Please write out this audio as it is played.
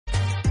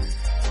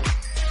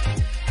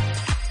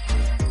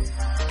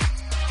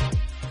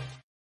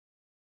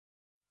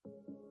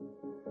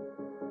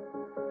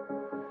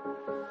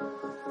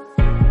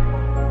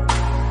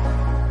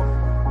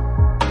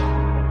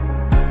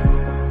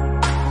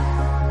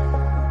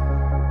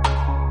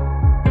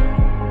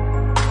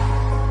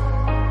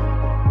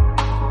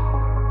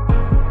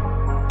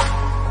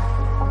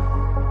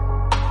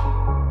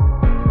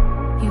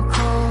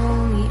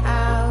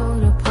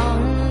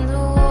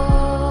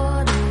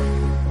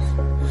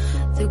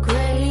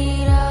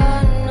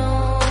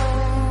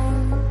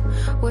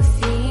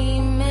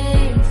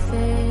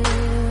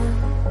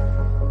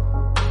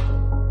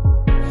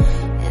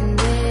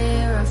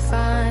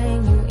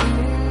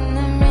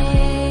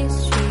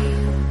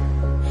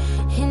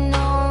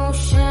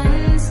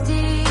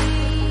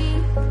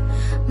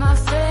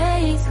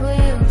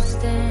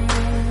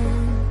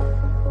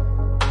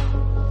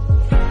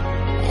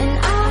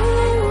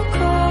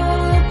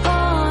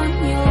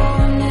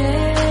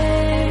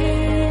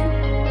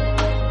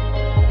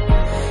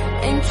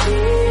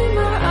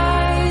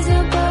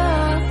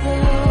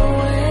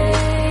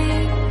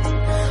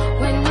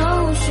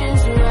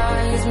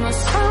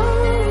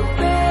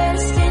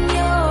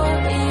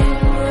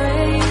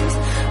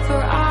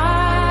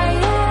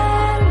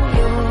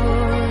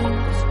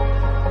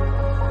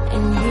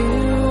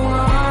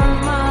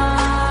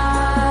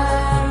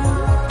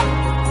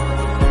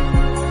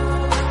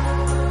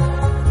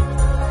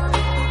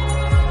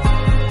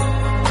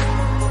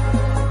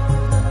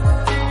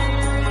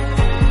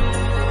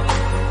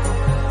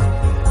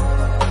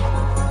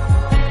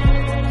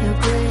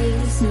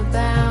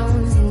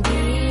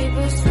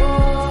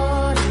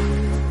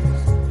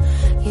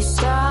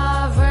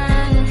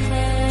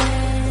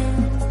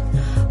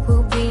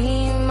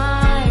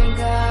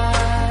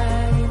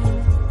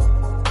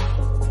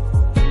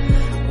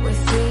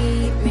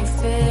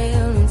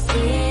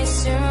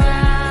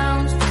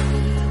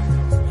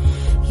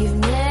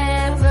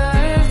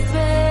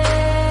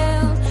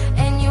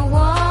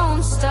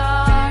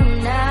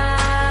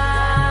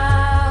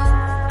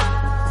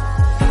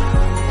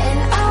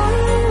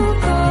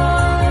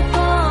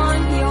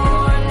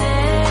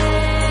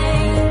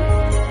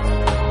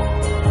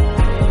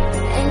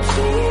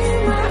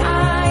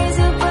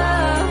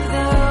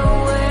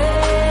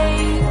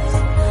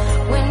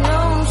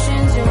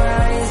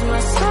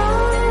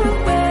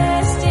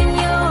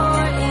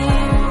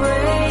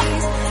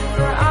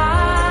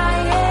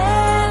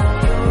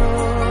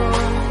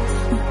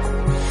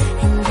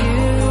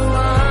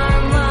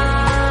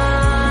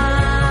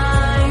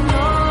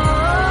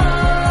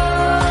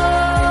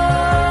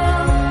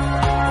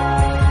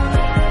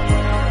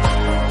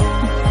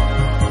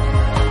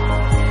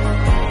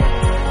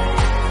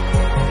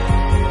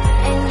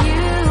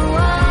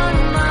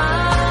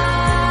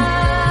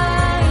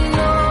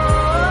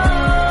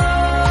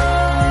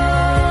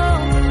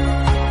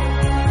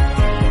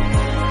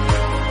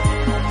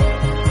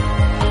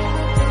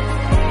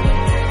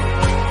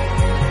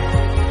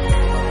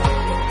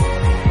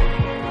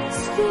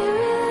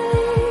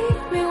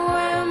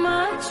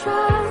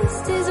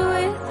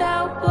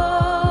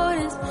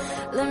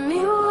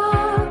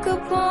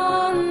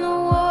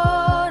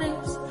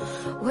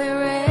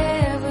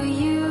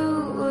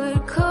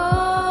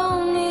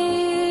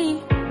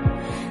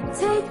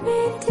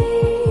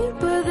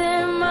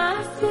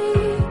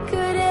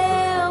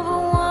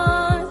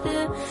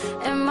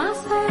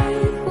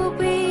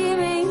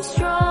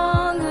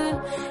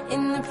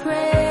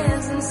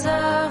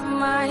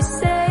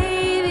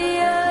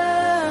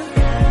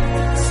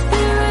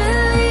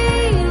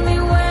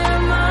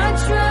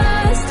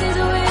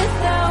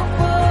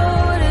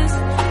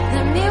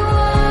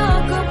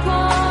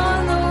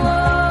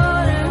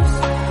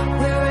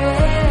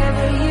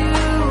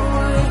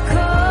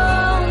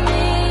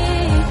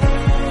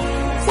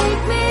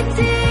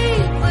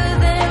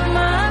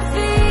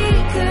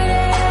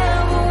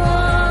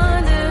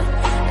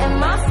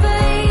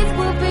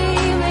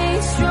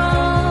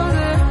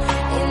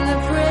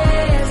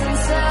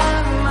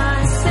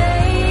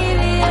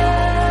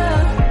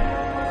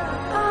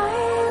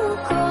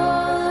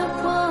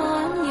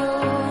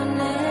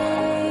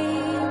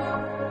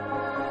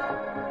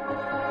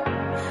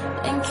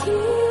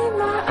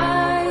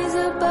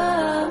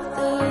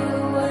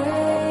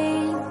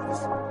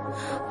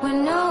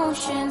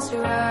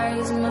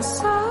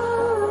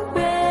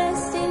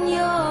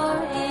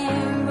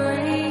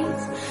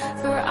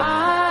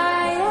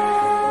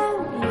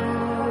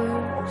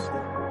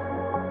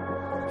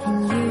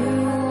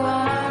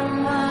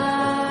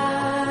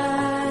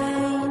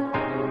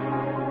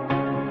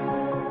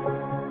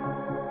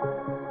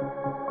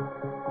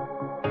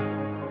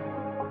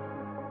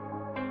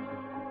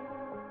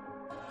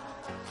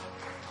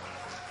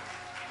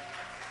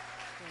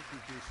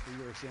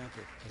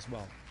As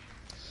well.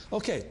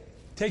 Okay,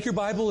 take your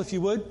Bible if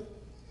you would.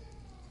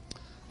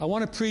 I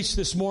want to preach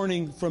this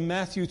morning from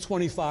Matthew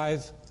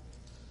 25.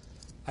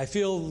 I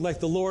feel like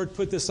the Lord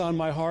put this on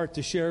my heart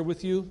to share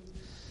with you.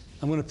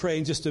 I'm going to pray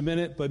in just a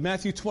minute, but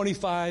Matthew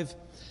 25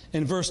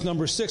 and verse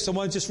number 6. I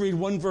want to just read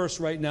one verse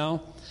right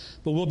now,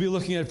 but we'll be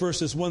looking at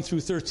verses 1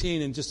 through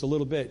 13 in just a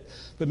little bit.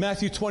 But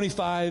Matthew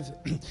 25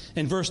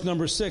 and verse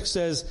number 6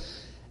 says,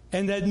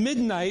 "And at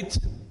midnight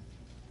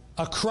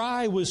a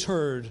cry was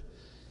heard,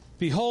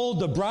 'Behold,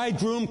 the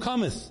bridegroom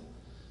cometh.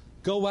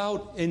 Go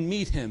out and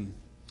meet him.'"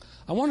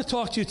 I want to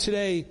talk to you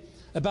today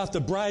about the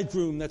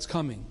bridegroom that's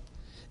coming.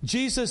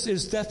 Jesus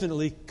is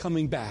definitely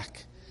coming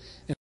back.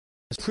 And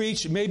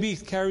preach, maybe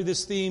carry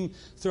this theme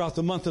throughout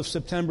the month of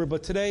September,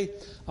 but today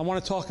I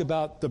want to talk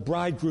about the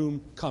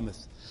bridegroom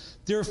cometh.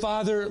 Dear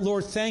Father,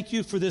 Lord, thank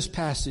you for this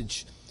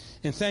passage.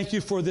 And thank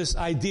you for this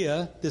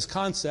idea, this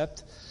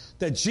concept,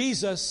 that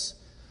Jesus,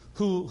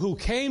 who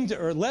came to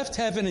earth, left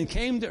heaven and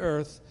came to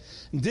earth,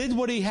 did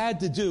what he had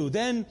to do,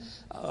 then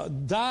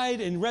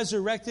died and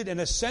resurrected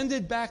and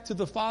ascended back to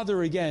the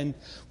Father again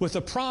with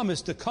a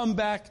promise to come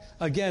back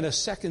again a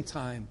second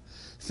time.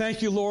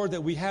 Thank you, Lord,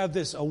 that we have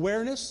this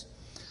awareness.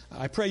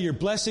 I pray your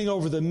blessing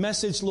over the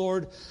message,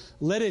 Lord.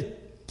 Let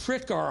it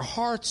prick our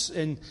hearts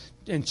and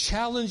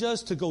challenge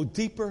us to go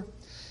deeper.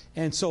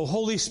 And so,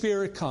 Holy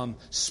Spirit, come.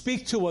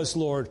 Speak to us,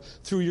 Lord,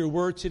 through your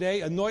word today.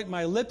 Anoint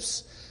my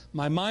lips,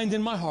 my mind,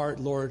 and my heart,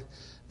 Lord,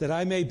 that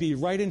I may be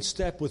right in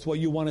step with what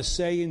you want to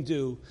say and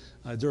do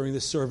during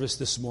this service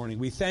this morning.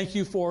 We thank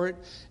you for it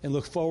and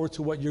look forward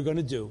to what you're going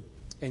to do.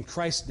 In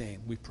Christ's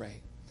name we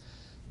pray.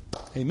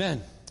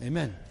 Amen.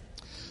 Amen.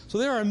 So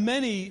there are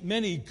many,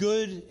 many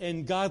good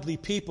and godly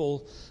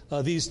people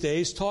these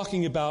days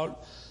talking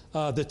about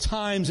the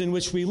times in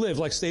which we live,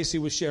 like Stacy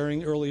was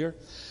sharing earlier.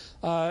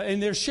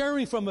 And they're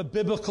sharing from a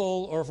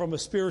biblical or from a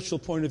spiritual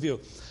point of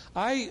view.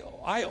 I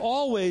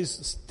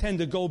always tend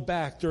to go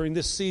back during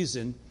this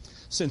season,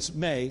 since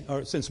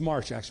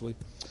March actually.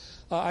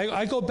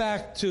 I go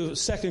back to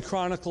 2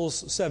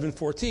 Chronicles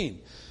 7:14,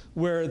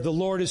 where the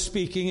Lord is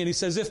speaking, and he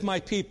says, if my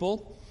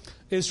people,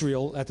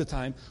 Israel at the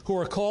time, who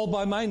are called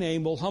by my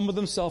name, will humble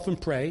themselves and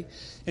pray,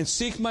 and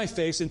seek my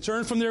face, and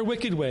turn from their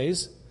wicked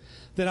ways,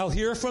 then I'll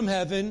hear from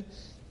heaven,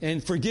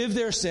 and forgive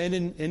their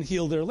sin, and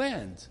heal their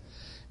land.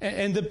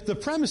 And the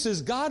premise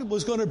is God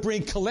was going to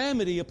bring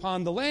calamity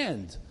upon the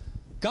land.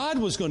 God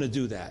was going to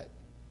do that.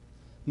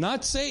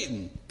 Not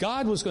Satan.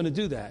 God was going to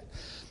do that.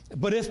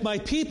 But if my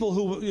people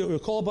who are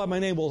called by my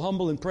name will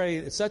humble and pray,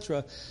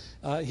 etc.,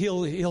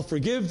 he'll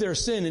forgive their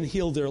sin and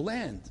heal their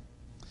land.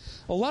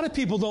 A lot of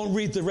people don't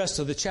read the rest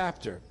of the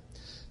chapter.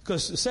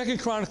 Because 2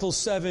 Chronicles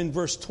 7,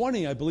 verse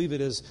 20, I believe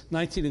it is,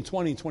 19 and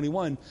 20 and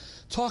 21,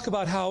 talk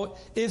about how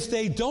if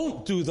they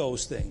don't do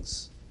those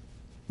things,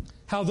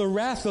 how the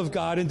wrath of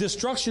God and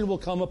destruction will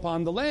come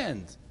upon the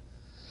land.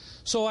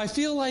 So I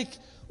feel like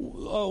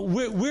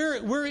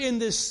we're in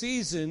this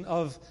season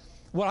of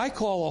what I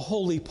call a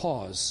holy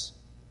pause.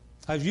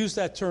 I've used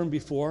that term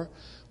before.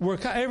 Where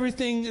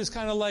everything is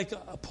kind of like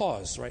a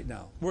pause right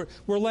now.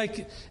 We're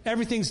like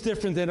everything's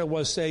different than it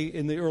was, say,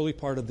 in the early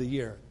part of the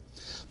year.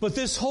 But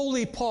this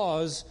holy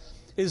pause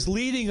is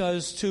leading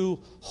us to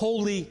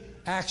holy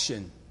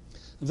action.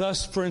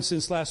 Thus, for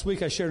instance, last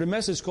week I shared a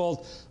message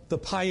called the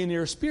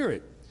Pioneer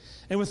Spirit.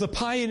 And with the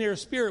pioneer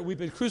spirit, we've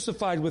been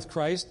crucified with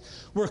Christ.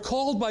 We're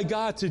called by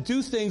God to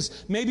do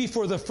things maybe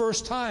for the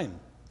first time.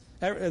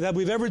 That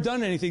we've ever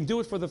done anything, do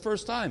it for the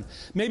first time.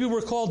 Maybe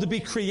we're called to be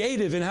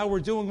creative in how we're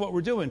doing what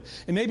we're doing.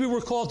 And maybe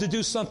we're called to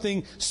do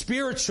something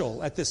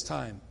spiritual at this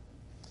time.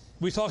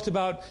 We talked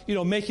about,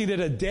 making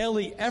it a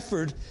daily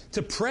effort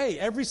to pray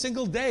every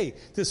single day,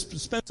 to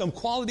spend some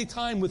quality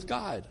time with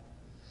God.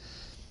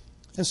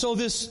 And so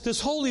this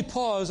holy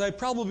pause, I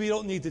probably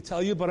don't need to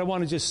tell you, but I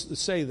want to just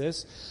say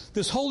this.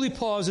 This holy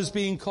pause is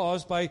being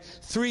caused by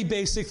three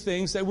basic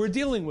things that we're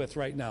dealing with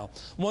right now.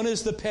 One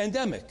is the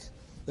pandemic,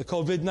 the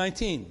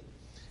COVID-19.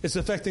 It's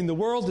affecting the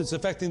world. It's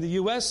affecting the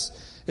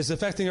U.S. It's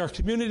affecting our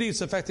community. It's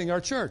affecting our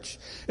church.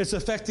 It's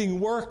affecting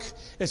work.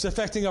 It's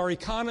affecting our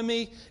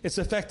economy. It's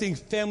affecting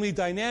family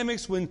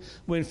dynamics when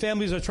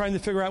families are trying to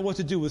figure out what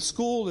to do with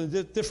school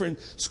and different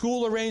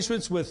school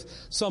arrangements with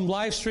some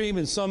live stream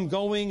and some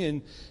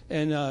going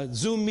and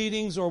Zoom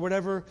meetings or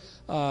whatever,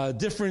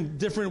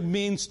 different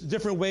means,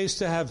 different ways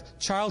to have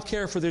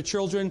childcare for their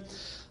children.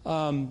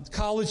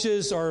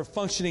 Colleges are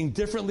functioning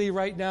differently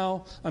right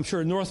now. I'm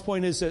sure North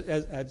Point is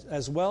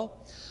as well.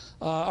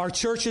 Our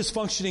church is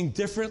functioning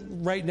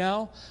different right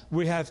now.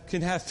 We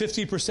can have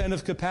 50%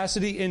 of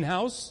capacity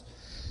in-house.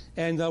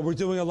 And we're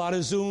doing a lot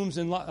of Zooms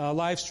and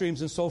live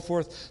streams and so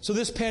forth. So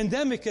this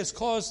pandemic has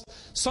caused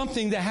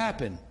something to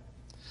happen.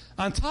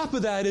 On top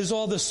of that is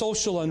all the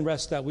social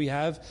unrest that we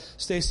have.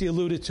 Stacy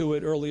alluded to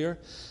it earlier.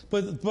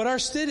 But our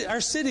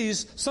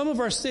cities, some of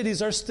our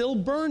cities are still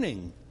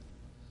burning.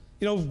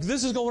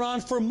 This is going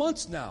on for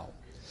months now.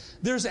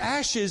 There's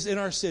ashes in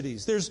our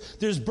cities.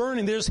 There's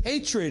burning. There's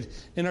hatred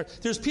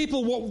there's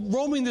people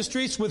roaming the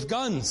streets with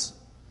guns,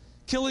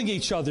 killing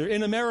each other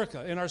in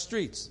America, in our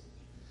streets.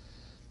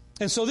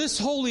 And so this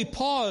holy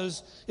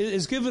pause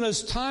is giving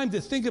us time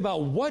to think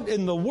about what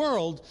in the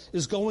world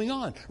is going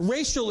on.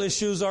 Racial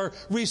issues are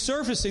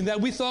resurfacing that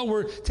we thought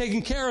were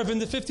taken care of in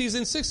the 50s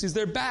and 60s.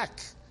 They're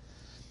back.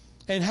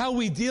 And how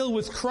we deal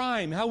with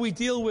crime, how we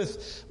deal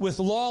with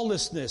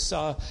lawlessness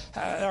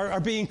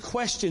are being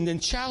questioned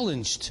and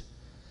challenged.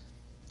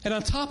 And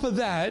on top of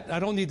that, I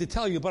don't need to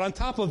tell you, but on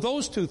top of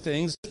those two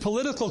things, the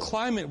political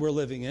climate we're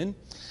living in,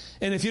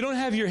 and if you don't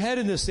have your head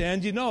in the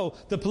sand,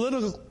 the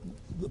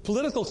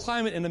political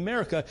climate in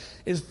America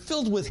is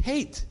filled with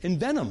hate and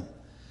venom.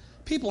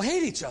 People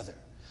hate each other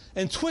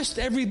and twist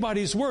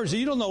everybody's words.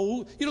 You don't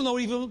know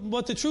even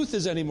what the truth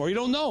is anymore. You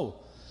don't know.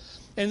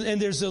 And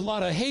there's a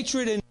lot of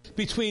hatred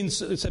between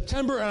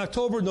September and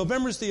October.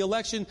 November's the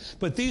election,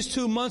 but these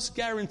 2 months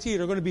guaranteed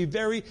are going to be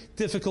very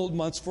difficult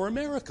months for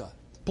America,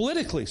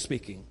 politically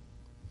speaking.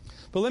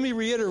 But let me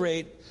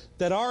reiterate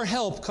that our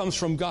help comes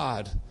from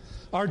God.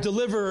 Our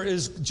deliverer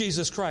is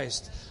Jesus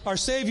Christ. Our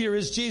Savior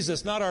is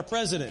Jesus, not our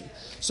president.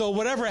 So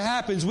whatever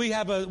happens, we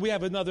have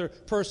another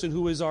person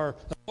who is our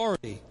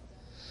authority.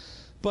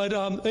 But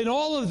in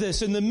all of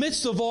this, in the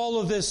midst of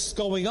all of this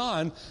going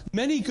on,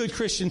 many good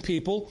Christian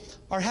people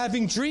are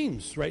having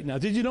dreams right now.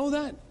 Did you know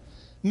that?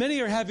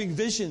 Many are having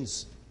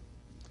visions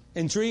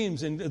and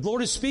dreams, and the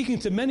Lord is speaking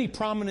to many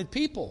prominent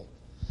people.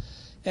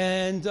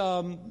 And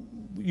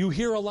you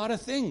hear a lot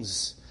of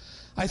things.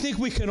 I think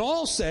we can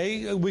all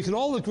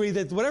agree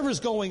that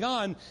whatever's going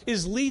on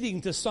is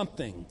leading to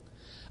something.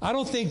 I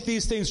don't think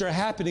these things are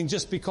happening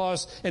just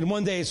because, and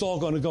one day it's all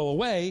going to go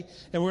away,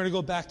 and we're going to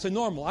go back to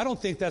normal. I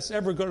don't think that's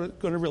ever going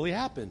to really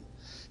happen.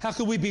 How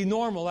could we be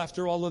normal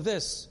after all of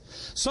this?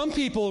 Some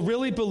people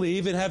really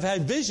believe, and have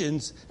had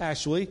visions,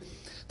 actually,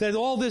 that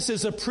all this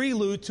is a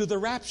prelude to the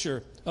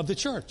rapture of the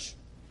church.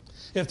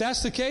 If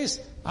that's the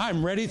case,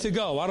 I'm ready to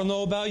go. I don't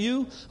know about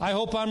you. I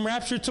hope I'm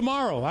raptured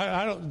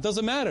tomorrow. It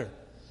doesn't matter.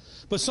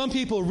 But some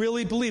people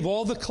really believe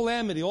all the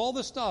calamity, all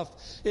the stuff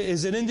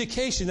is an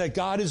indication that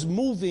God is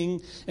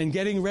moving and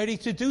getting ready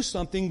to do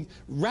something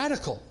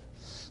radical.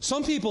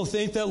 Some people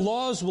think that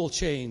laws will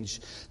change,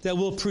 that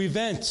will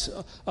prevent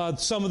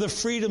some of the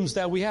freedoms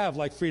that we have,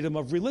 like freedom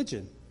of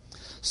religion.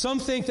 Some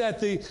think that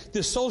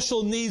the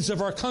social needs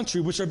of our country,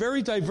 which are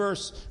very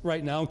diverse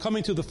right now and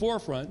coming to the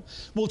forefront,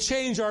 will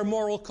change our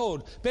moral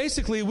code.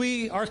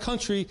 Basically, our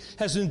country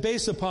has been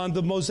based upon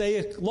the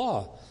Mosaic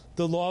law.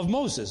 The law of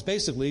Moses,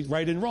 basically,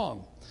 right and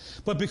wrong.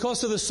 But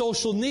because of the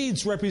social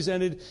needs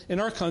represented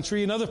in our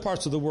country and other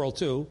parts of the world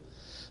too,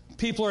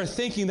 people are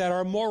thinking that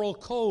our moral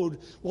code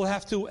will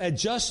have to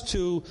adjust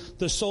to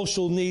the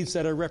social needs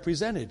that are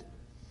represented.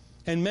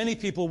 And many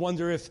people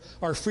wonder if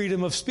our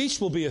freedom of speech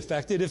will be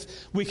affected if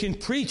we can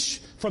preach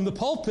from the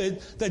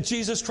pulpit that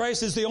Jesus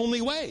Christ is the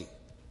only way.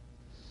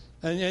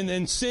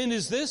 And sin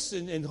is this,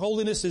 and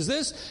holiness is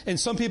this. And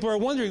some people are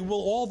wondering, will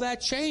all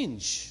that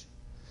change?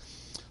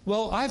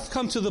 Well, I've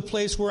come to the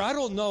place where I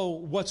don't know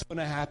what's going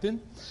to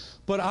happen,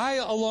 but I,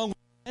 along with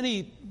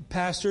many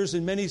pastors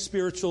and many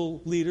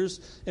spiritual leaders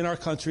in our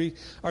country,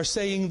 are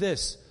saying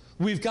this: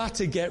 we've got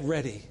to get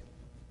ready.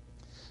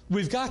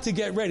 We've got to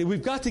get ready.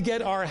 We've got to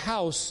get our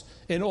house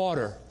in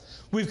order.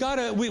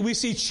 We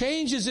see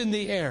changes in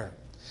the air,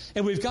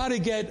 and we've got to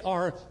get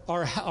our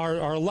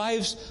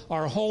lives,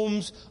 our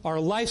homes, our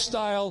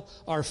lifestyle,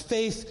 our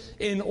faith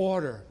in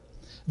order.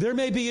 There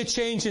may be a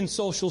change in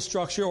social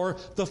structure or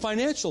the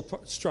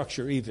financial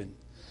structure even.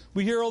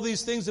 We hear all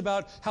these things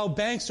about how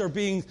banks are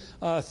being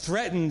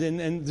threatened,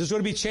 and there's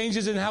going to be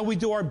changes in how we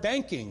do our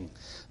banking,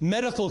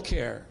 medical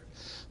care,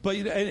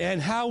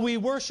 and how we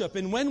worship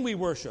and when we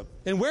worship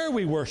and where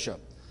we worship.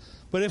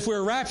 But if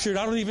we're raptured,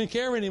 I don't even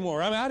care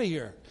anymore. I'm out of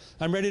here.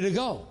 I'm ready to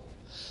go.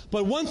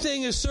 But one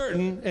thing is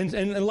certain, and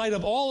in light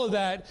of all of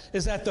that,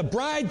 is that the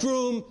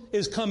bridegroom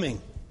is coming.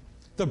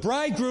 The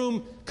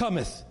bridegroom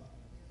cometh.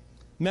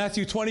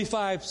 Matthew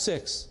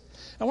 25:6.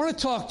 I want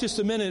to talk just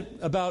a minute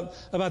about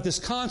this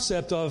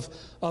concept of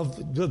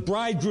the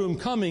bridegroom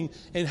coming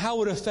and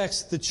how it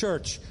affects the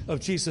church of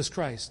Jesus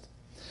Christ.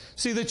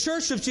 See, the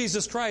church of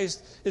Jesus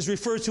Christ is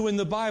referred to in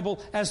the Bible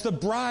as the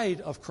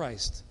bride of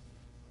Christ.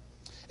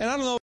 And I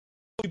don't know if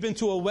you've been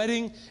to a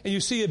wedding and you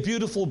see a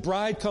beautiful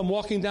bride come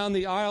walking down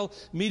the aisle,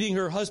 meeting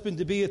her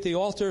husband-to-be at the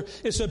altar.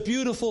 It's a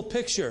beautiful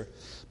picture.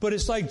 But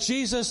it's like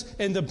Jesus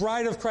and the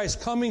bride of Christ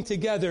coming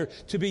together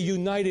to be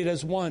united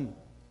as one.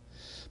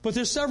 But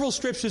there's several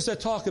scriptures that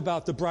talk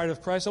about the bride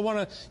of Christ. You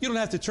don't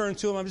have to turn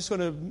to them. I'm just going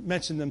to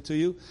mention them to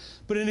you.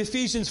 But in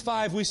Ephesians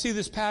 5, we see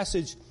this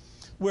passage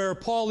where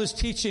Paul is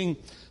teaching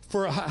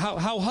for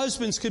how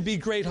husbands could be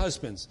great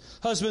husbands.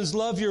 Husbands,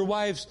 love your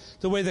wives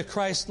the way that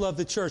Christ loved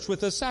the church,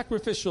 with a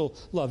sacrificial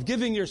love,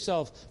 giving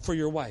yourself for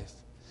your wife.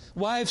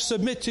 Wives,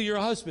 submit to your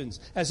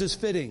husbands as is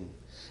fitting.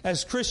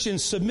 As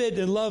Christians, submit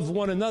and love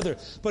one another.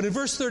 But in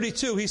verse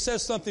 32, he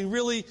says something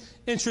really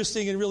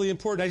interesting and really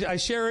important. I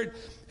share it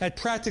at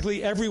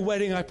practically every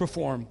wedding I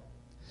perform.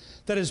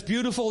 That as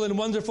beautiful and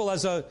wonderful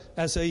as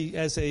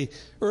a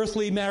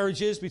earthly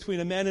marriage is between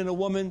a man and a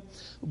woman,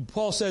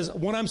 Paul says,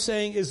 what I'm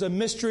saying is a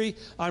mystery.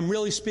 I'm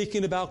really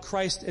speaking about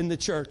Christ and the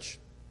church.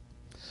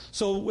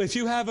 So if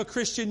you have a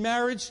Christian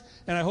marriage,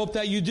 and I hope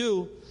that you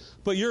do,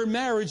 but your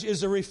marriage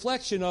is a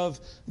reflection of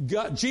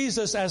God,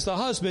 Jesus as the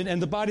husband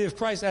and the body of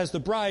Christ as the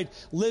bride,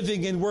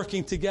 living and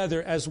working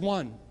together as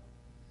one.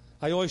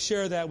 I always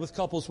share that with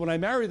couples when I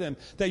marry them,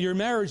 that your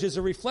marriage is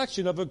a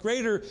reflection of a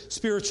greater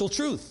spiritual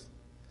truth.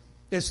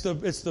 It's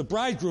the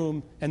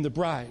bridegroom and the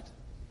bride.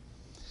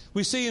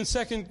 We see in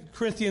 2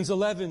 Corinthians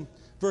 11,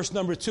 verse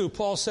number 2,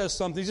 Paul says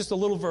something, just a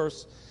little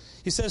verse.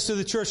 He says to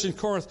the church in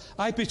Corinth,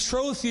 I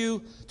betroth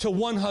you to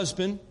one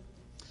husband,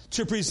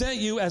 to present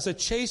you as a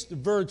chaste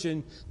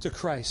virgin to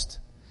Christ.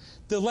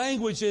 The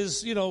language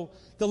is,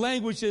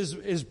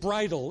 is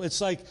bridal.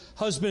 It's like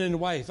husband and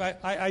wife.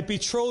 I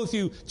betroth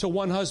you to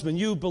one husband,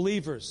 you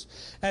believers,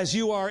 as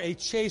you are a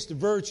chaste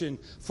virgin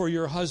for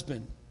your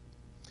husband.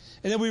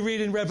 And then we read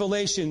in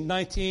Revelation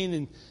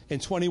 19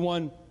 and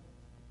 21,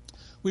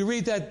 we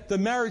read that the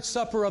marriage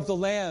supper of the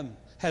Lamb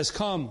has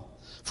come,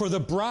 for the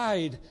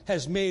bride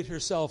has made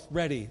herself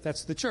ready.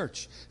 That's the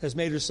church, has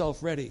made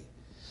herself ready.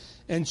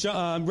 And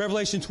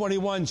Revelation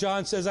 21,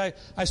 John says,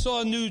 I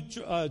saw a new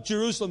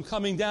Jerusalem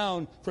coming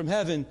down from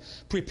heaven,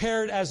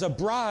 prepared as a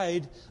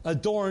bride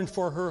adorned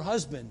for her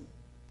husband.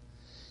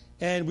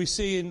 And we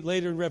see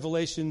later in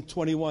Revelation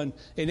 21,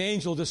 an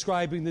angel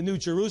describing the new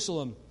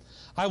Jerusalem.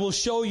 I will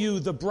show you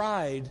the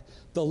bride,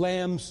 the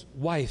Lamb's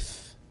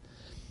wife.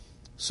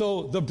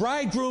 So the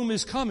bridegroom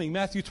is coming,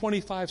 Matthew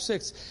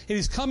 25:6. And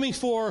he's coming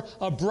for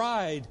a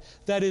bride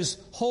that is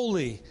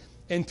holy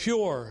and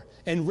pure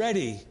and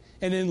ready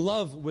and in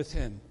love with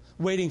him,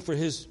 waiting for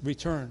his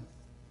return.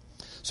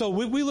 So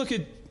we look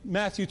at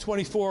Matthew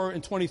 24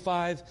 and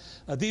 25.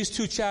 These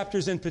two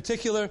chapters in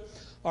particular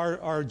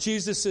are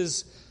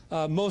Jesus's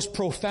most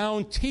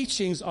profound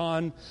teachings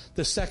on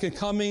the second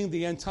coming,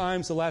 the end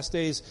times, the last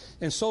days,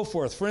 and so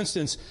forth. For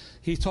instance,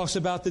 he talks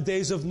about the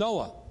days of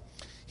Noah.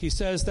 He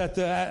says that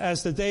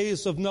as the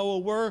days of Noah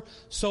were,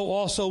 so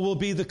also will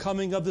be the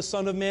coming of the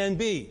Son of Man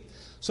be.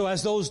 So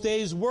as those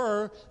days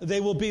were, they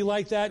will be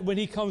like that when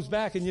he comes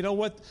back. And you know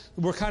what?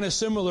 We're kind of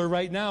similar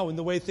right now in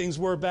the way things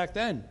were back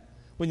then,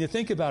 when you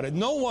think about it.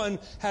 No one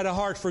had a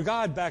heart for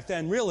God back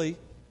then, really.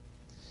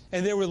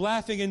 And they were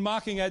laughing and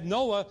mocking at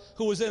Noah,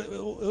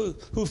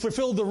 who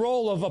fulfilled the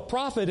role of a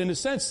prophet, in a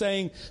sense,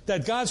 saying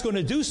that God's going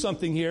to do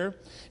something here,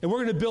 and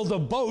we're going to build a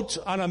boat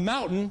on a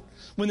mountain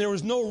when there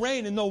was no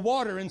rain and no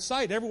water in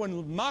sight.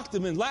 Everyone mocked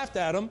him and laughed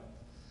at him.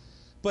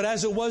 But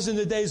as it was in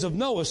the days of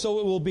Noah, so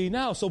it will be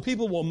now. So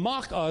people will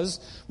mock us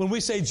when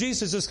we say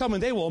Jesus is coming.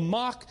 They will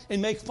mock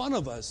and make fun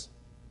of us.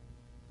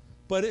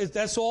 But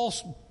that's all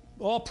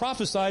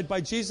prophesied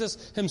by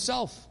Jesus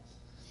himself.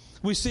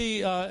 We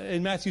see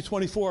in Matthew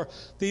 24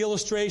 the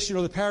illustration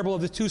or the parable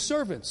of the two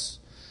servants,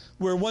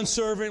 where one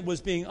servant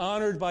was being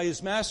honored by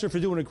his master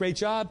for doing a great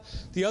job.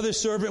 The other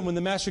servant, when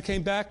the master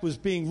came back, was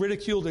being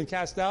ridiculed and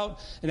cast out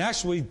and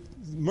actually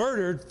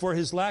murdered for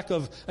his lack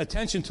of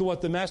attention to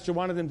what the master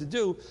wanted him to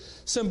do.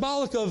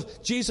 Symbolic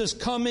of Jesus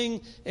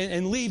coming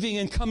and leaving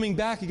and coming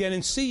back again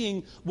and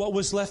seeing what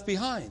was left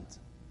behind.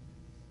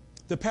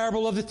 The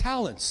parable of the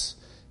talents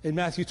in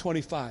Matthew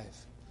 25.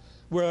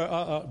 Where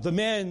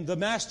the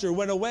master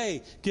went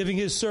away, giving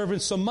his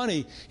servants some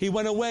money. He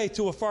went away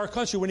to a far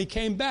country. When he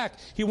came back,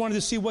 he wanted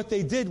to see what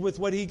they did with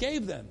what he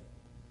gave them.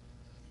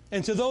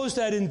 And to those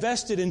that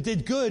invested and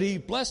did good, he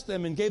blessed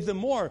them and gave them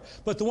more.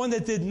 But the one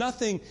that did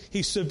nothing,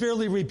 he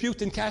severely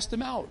rebuked and cast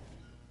them out.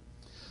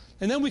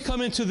 And then we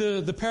come into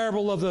the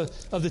parable of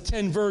the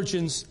 10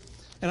 virgins.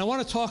 And I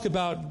want to talk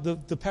about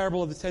the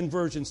parable of the 10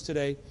 virgins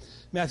today.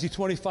 Matthew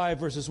 25,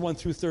 verses 1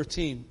 through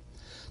 13.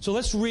 So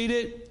let's read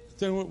it.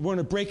 Then we're going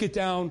to break it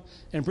down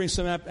and bring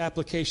some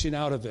application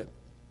out of it.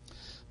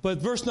 But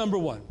verse number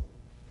 1.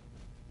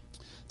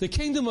 The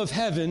kingdom of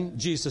heaven,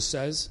 Jesus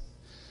says,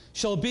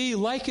 shall be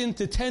likened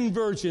to 10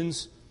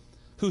 virgins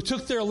who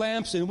took their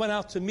lamps and went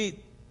out to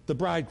meet the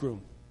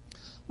bridegroom.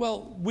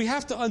 Well, we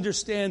have to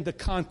understand the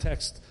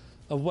context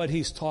of what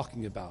he's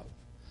talking about.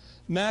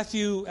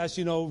 Matthew, as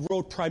you know,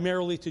 wrote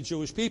primarily to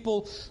Jewish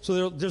people.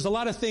 So there's a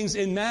lot of things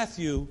in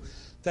Matthew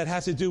that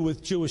have to do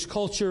with Jewish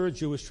culture,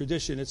 Jewish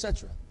tradition,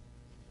 etc.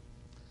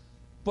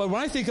 But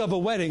when I think of a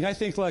wedding, I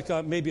think like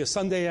maybe a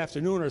Sunday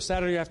afternoon or a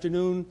Saturday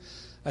afternoon.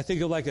 I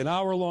think of like an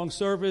hour-long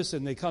service,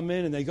 and they come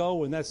in and they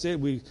go, and that's it.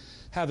 We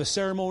have a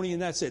ceremony,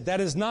 and that's it. That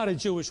is not a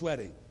Jewish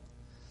wedding.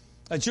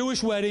 A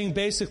Jewish wedding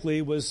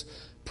basically was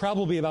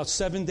probably about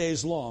 7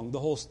 days long, the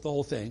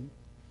whole thing.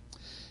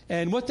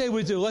 And what they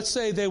would do, let's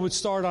say they would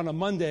start on a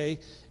Monday,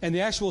 and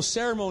the actual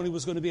ceremony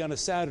was going to be on a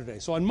Saturday.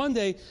 So on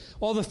Monday,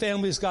 all the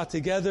families got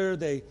together.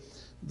 The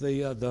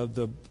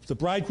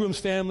bridegroom's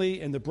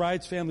family and the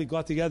bride's family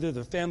got together,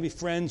 the family,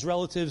 friends,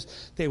 relatives.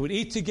 They would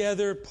eat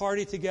together,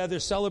 party together,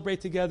 celebrate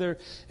together,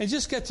 and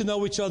just get to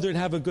know each other and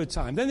have a good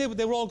time. Then they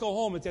would all go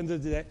home at the end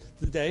of the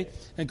day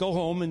and go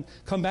home and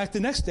come back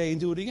the next day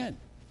and do it again.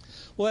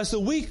 Well, as the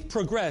week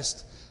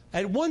progressed,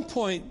 at one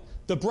point,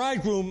 the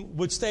bridegroom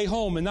would stay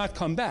home and not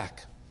come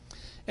back.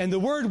 And the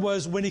word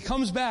was, when he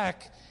comes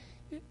back,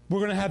 we're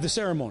going to have the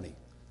ceremony.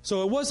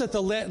 So it was at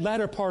the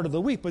latter part of the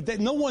week, but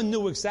no one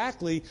knew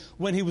exactly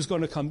when he was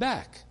going to come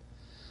back.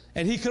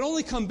 And he could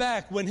only come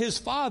back when his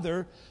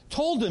father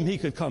told him he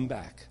could come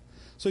back.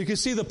 So you can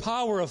see the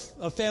power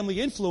of family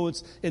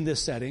influence in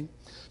this setting.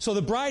 So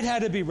the bride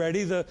had to be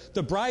ready, the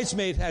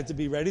bridesmaid had to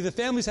be ready, the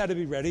families had to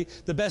be ready,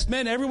 the best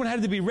men, everyone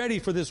had to be ready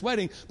for this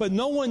wedding, but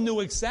no one knew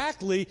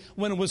exactly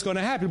when it was going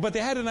to happen. But they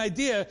had an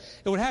idea.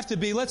 It would have to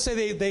be, let's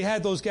say they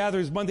had those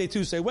gatherings Monday,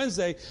 Tuesday,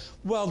 Wednesday.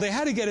 Well, they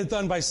had to get it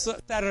done by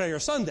Saturday or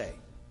Sunday.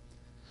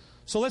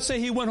 So let's say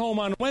he went home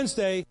on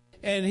Wednesday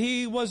and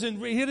he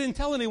didn't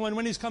tell anyone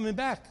when he's coming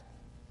back.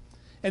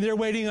 And they're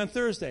waiting on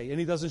Thursday and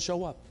he doesn't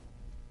show up.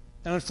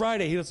 And on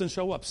Friday he doesn't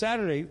show up.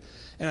 Saturday,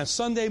 and on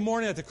Sunday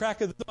morning at the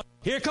crack of the dawn,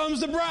 here comes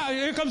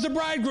the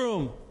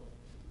bridegroom.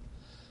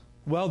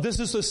 Well, this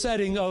is the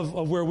setting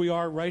of where we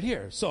are right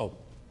here. So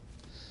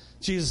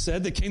Jesus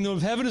said the kingdom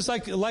of heaven is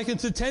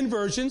likened to 10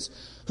 virgins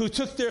who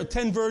took their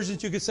 10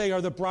 virgins, you could say, are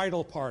the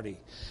bridal party.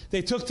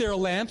 They took their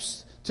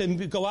lamps to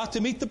go out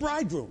to meet the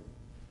bridegroom.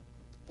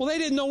 Well, they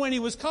didn't know when he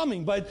was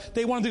coming, but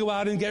they wanted to go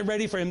out and get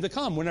ready for him to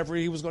come whenever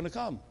he was going to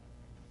come.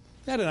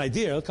 They had an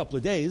idea, a couple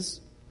of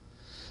days.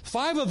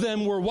 5 of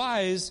them were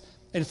wise,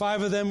 and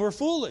 5 of them were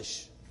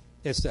foolish,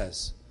 it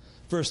says.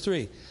 Verse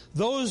 3,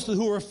 those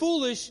who were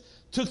foolish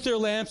took their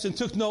lamps and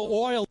took no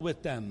oil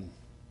with them.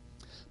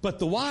 But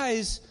the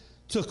wise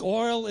took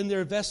oil in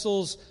their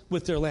vessels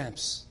with their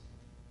lamps.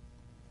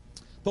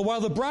 But while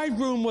the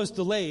bridegroom was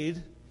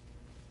delayed,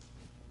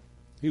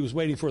 he was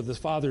waiting for the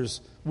father's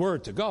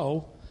word to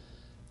go,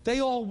 they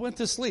all went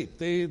to sleep.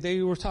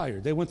 They were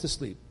tired. They went to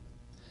sleep.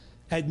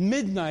 At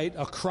midnight,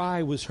 a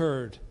cry was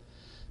heard.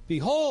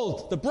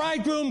 Behold, the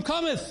bridegroom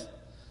cometh.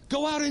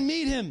 Go out and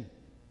meet him.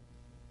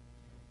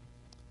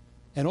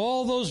 And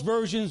all those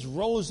virgins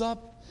rose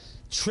up,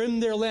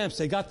 trimmed their lamps.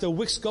 They got their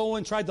wicks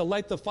going, tried to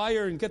light the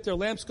fire and get their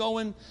lamps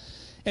going.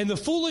 And the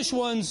foolish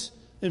ones,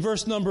 in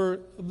verse number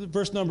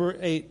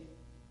 8,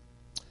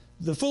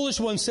 the foolish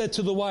ones said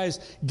to the wise,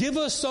 give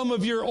us some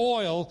of your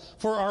oil,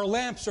 for our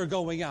lamps are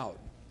going out.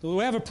 So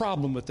we have a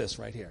problem with this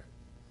right here.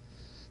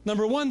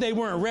 Number 1, they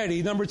weren't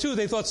ready. Number 2,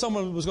 they thought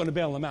someone was going to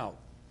bail them out.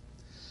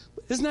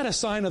 Isn't that a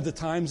sign of the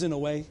times in a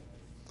way?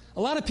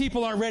 A lot of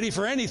people aren't ready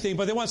for anything,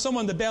 but they want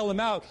someone to bail them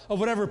out of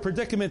whatever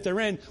predicament they're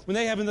in when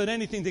they haven't done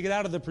anything to get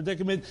out of the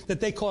predicament that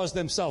they caused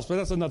themselves. But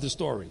that's another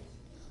story.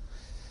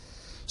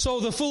 So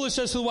the foolish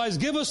says to the wise,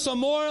 give us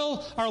some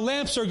oil, our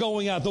lamps are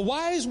going out. The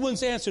wise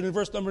ones answered in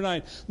verse number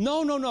 9,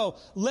 no,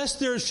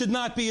 lest there should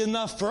not be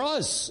enough for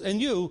us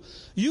and you.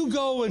 You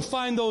go and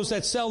find those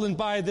that sell and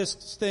buy this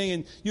thing,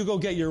 and you go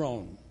get your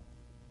own.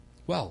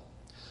 Well,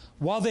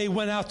 while they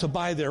went out to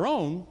buy their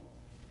own,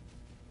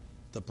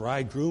 the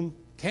bridegroom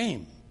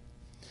came.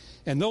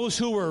 And those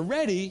who were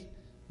ready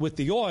with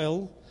the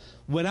oil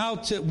went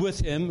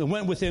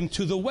with him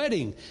to the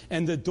wedding,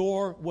 and the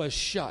door was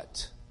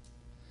shut.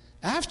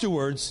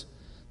 Afterwards,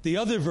 the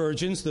other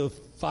virgins, the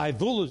 5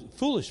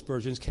 foolish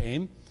virgins,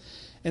 came,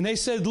 and they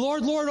said,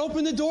 Lord, Lord,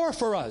 open the door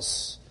for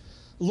us.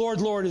 Lord,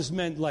 Lord is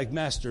meant like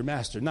master,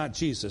 master, not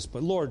Jesus,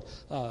 but Lord,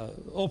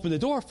 open the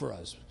door for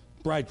us,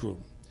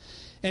 bridegroom.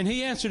 And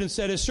he answered and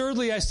said,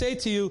 assuredly I say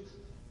to you,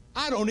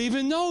 I don't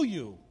even know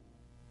you.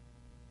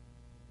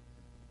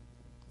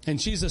 And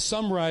Jesus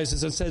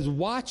summarizes and says,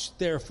 watch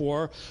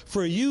therefore,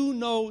 for you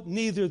know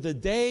neither the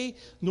day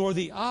nor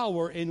the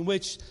hour in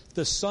which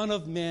the Son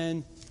of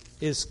Man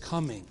is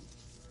coming.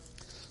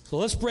 So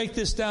let's break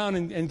this down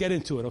and get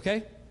into it,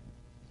 okay?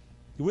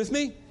 You with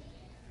me?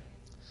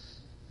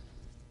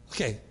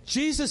 Okay,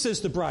 Jesus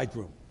is the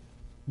bridegroom.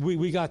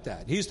 We got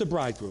that. He's the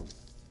bridegroom.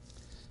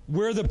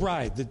 We're the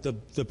bride.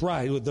 The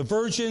bride. The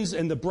virgins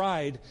and the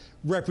bride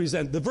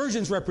represent, the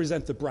virgins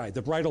represent the bride.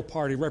 The bridal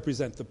party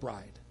represent the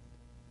bride.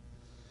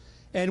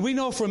 And we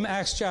know from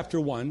Acts chapter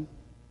 1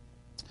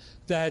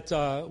 that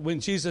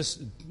when Jesus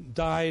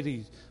died,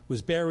 he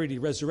was buried, he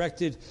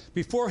resurrected.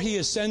 Before he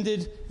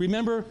ascended,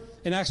 remember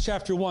in Acts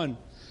chapter 1,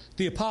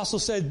 the apostle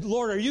said,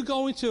 Lord, are you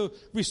going to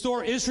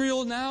restore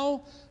Israel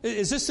now?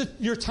 Is this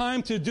your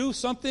time to do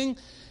something?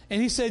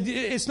 And he said,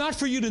 it's not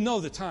for you to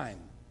know the time.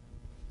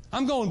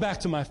 I'm going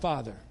back to my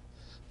Father.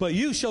 But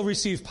you shall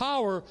receive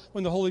power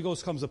when the Holy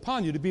Ghost comes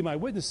upon you to be my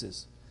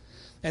witnesses.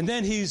 And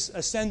then he's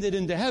ascended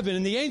into heaven.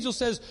 And the angel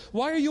says,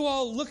 why are you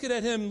all looking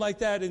at him like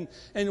that and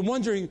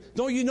wondering,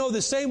 don't you know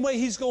the same way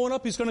he's going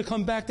up, he's going to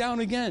come back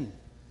down again?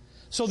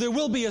 So there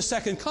will be a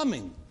second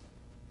coming.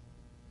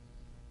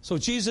 So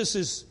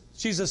Jesus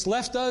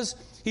left us.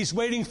 He's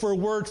waiting for a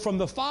word from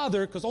the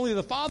Father, because only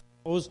the Father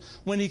knows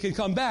when he can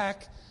come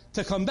back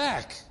to come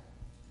back.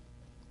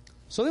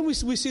 So then we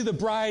see the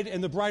bride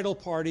and the bridal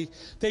party.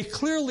 They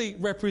clearly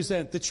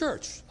represent the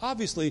church.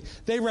 Obviously,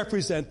 they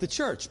represent the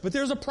church. But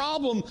there's a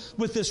problem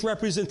with this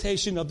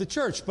representation of the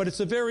church. But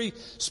it's a very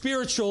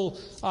spiritual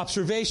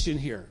observation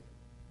here.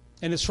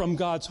 And it's from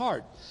God's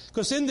heart.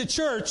 Because in the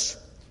church,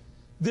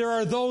 there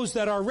are those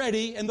that are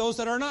ready and those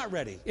that are not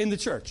ready in the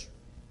church.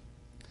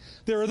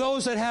 There are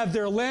those that have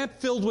their lamp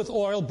filled with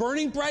oil,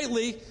 burning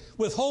brightly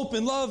with hope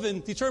and love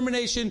and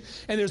determination.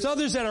 And there's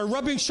others that are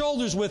rubbing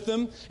shoulders with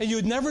them, and you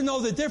would never know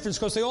the difference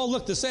because they all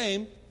look the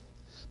same.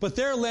 But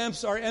their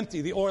lamps are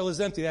empty. The oil is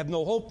empty. They have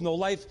no hope, no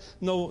life,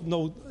 no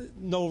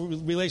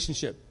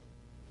relationship.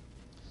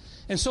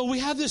 And so we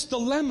have this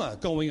dilemma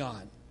going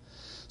on.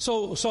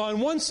 So on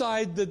one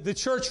side, the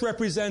church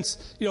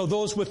represents,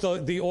 those with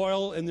the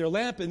oil in their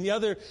lamp, and the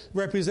other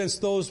represents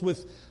those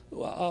with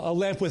a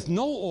lamp with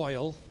no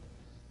oil.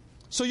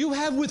 So you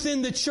have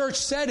within the church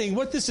setting,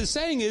 what this is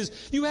saying is,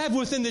 you have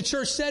within the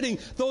church setting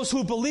those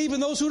who believe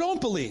and those who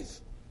don't believe.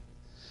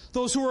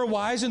 Those who are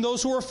wise and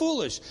those who are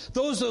foolish.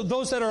 Those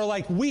that are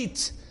like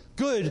wheat,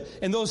 good,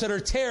 and those that are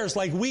tares,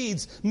 like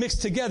weeds,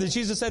 mixed together.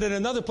 Jesus said in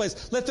another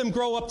place, let them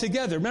grow up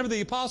together. Remember the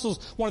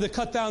apostles wanted to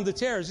cut down the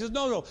tares. He says,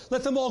 no,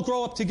 let them all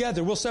grow up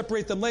together. We'll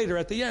separate them later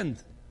at the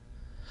end.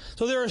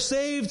 So there are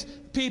saved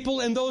people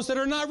and those that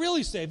are not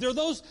really saved. There are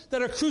those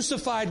that are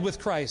crucified with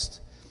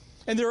Christ.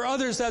 And there are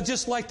others that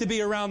just like to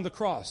be around the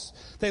cross.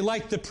 They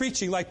like the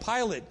preaching, like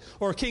Pilate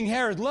or King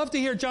Herod. Love to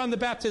hear John the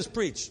Baptist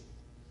preach.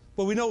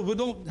 But we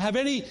don't have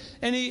any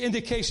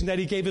indication that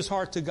he gave his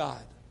heart to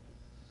God.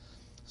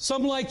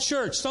 Some like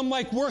church, some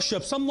like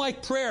worship, some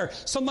like prayer,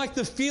 some like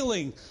the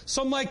feeling,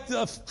 some like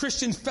the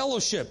Christian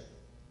fellowship.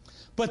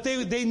 But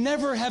they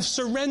never have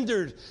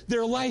surrendered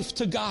their life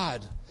to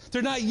God.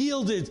 They're not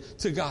yielded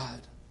to God.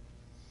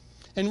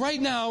 And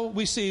right now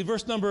we see,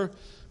 verse number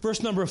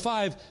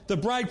 5, the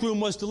bridegroom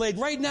was delayed.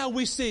 Right now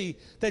we see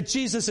that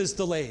Jesus is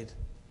delayed.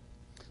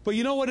 But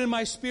you know what, in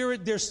my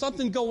spirit, there's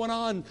something going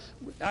on,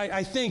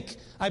 I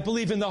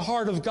believe, in the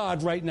heart of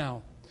God right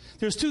now.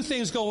 There's two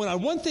things going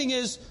on. One thing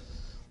is,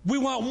 we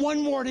want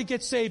one more to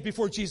get saved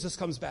before Jesus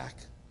comes back.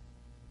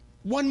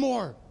 One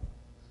more.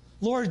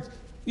 Lord,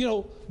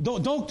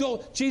 don't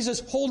go. Jesus,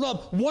 hold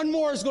up. One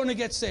more is going to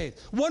get saved.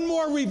 One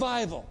more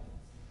revival.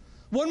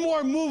 One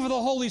more move of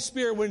the Holy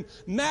Spirit when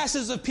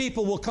masses of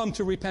people will come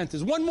to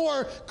repentance. One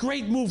more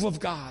great move of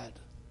God.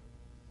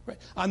 Right?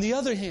 On the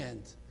other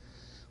hand,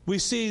 we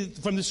see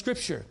from the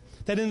Scripture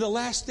that in the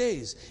last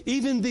days,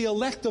 even the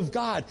elect of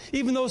God,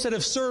 even those that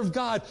have served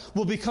God,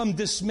 will become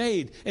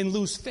dismayed and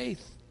lose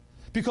faith.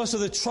 Because of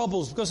the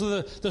troubles, because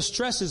of the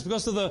stresses,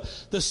 because of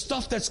the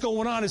stuff that's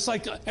going on. It's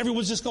like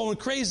everyone's just going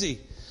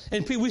crazy.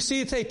 And we see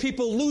it today,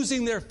 people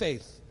losing their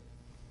faith.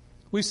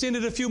 We've seen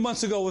it a few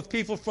months ago with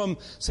people from,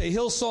 say,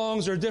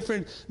 Hillsongs or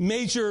different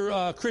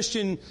major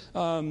Christian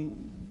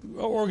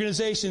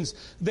organizations.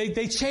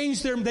 They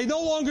changed they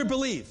no longer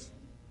believe.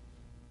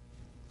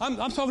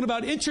 I'm talking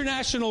about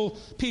international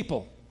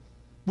people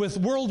with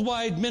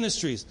worldwide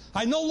ministries.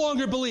 I no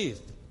longer believe.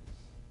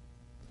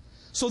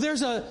 So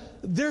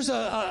there's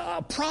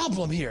a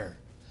problem here.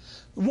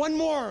 One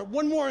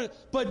more,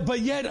 but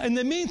yet in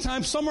the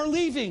meantime, some are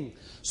leaving.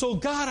 So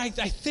God, I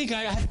think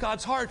I have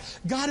God's heart.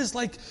 God is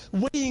like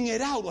weighing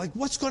it out, like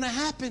what's going to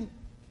happen?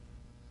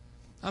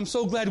 I'm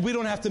so glad we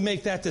don't have to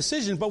make that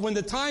decision. But when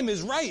the time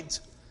is right,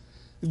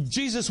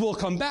 Jesus will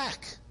come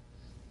back.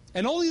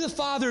 And only the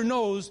Father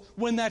knows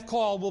when that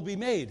call will be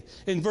made.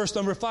 In verse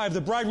number 5,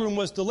 the bridegroom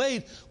was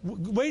delayed,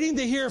 waiting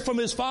to hear from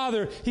his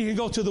Father he can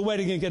go to the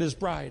wedding and get his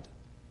bride.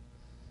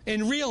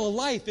 In real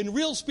life, in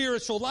real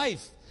spiritual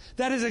life,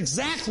 that is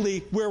exactly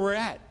where we're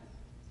at.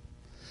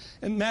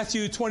 In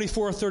Matthew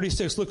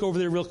 24:36, look over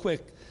there real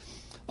quick.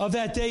 Of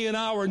that day and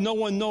hour, no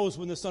one knows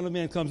when the Son of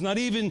Man comes. Not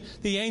even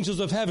the angels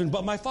of heaven,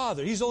 but my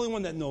Father. He's the only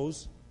one that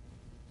knows.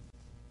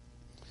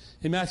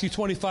 In Matthew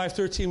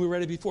 25:13, we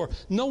read it before.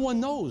 No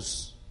one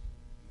knows.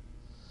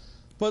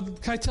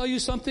 But can I tell you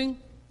something?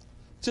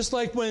 Just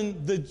like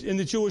when in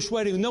the Jewish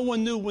wedding, no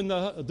one knew when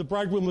the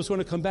bridegroom was going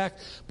to come back,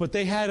 but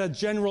they had a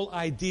general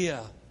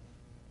idea.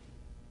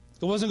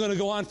 It wasn't going to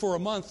go on for a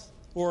month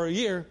or a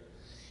year.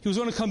 He was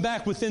going to come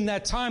back within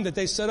that time that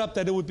they set up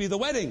that it would be the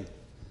wedding.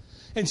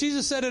 And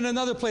Jesus said in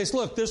another place,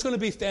 look, there's going to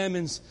be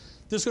famines.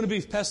 There's going to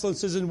be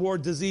pestilences and war,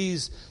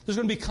 disease. There's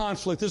going to be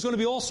conflict. There's going to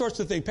be all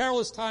sorts of things.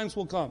 Perilous times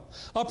will come.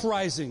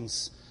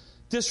 Uprisings,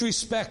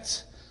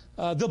 disrespect.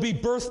 There'll be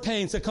birth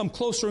pains that come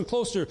closer and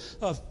closer.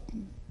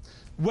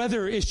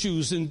 Weather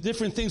issues and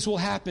different things will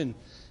happen.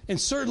 And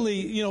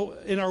certainly,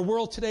 in our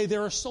world today,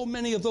 there are so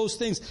many of those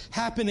things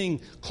happening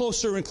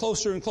closer and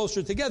closer and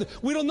closer together.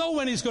 We don't know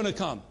when he's going to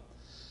come.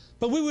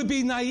 But we would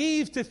be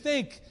naive to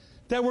think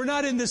that we're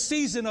not in the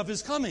season of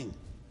his coming.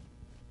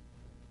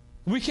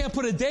 We can't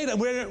put a date on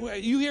where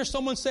you hear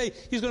someone say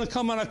he's going to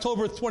come on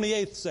October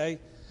 28th, say.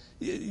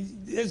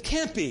 It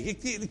can't be.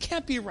 It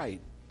can't be right.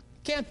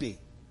 It can't be.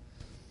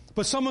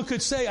 But someone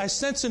could say, I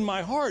sense in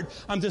my heart,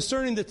 I'm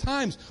discerning the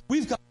times.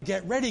 We've got to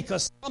get ready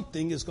because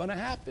something is going to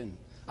happen.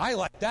 I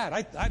like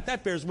that.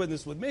 That bears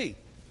witness with me.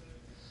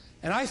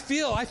 And I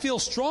feel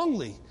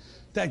strongly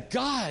that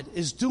God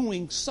is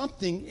doing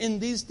something in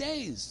these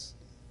days.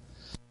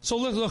 So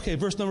look, okay,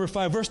 verse number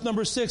 5. Verse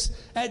number 6,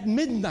 at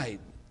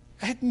midnight.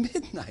 At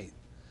midnight.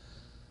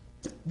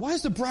 Why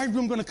is the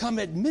bridegroom going to come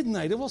at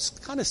midnight? Well,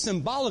 kind of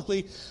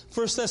symbolically,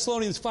 1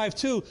 Thessalonians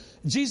 5:2,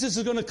 Jesus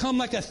is going to come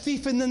like a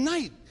thief in the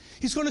night.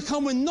 He's going to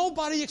come when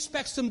nobody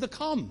expects him to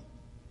come.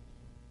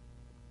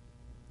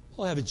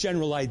 We'll have a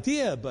general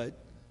idea, but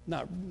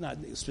not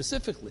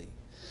specifically.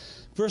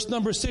 Verse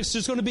number 6,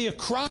 there's going to be a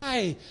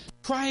crying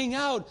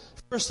out.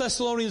 1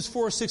 Thessalonians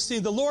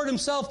 4:16, the Lord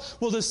himself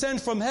will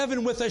descend from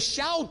heaven with a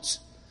shout,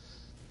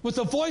 with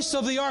the voice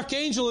of the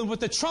archangel and with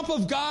the trump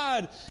of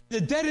God.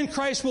 The dead in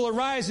Christ will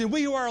arise, and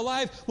we who are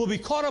alive will be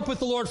caught up with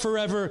the Lord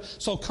forever.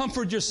 So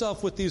comfort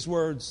yourself with these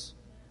words.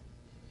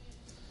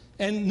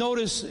 And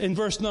notice in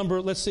verse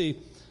number 7,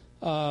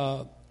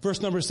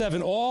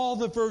 all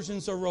the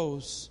virgins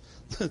arose.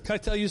 Can I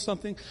tell you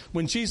something?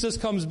 When Jesus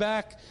comes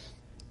back,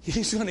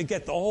 he's going to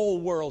get the whole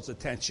world's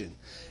attention.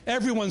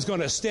 Everyone's going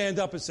to stand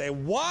up and say,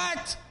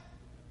 what?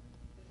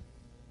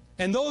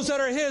 And those that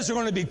are his are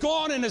going to be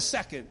gone in a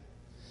second.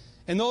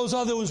 And those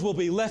others will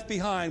be left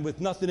behind with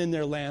nothing in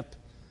their lamp,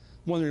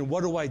 wondering,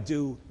 what do I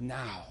do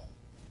now?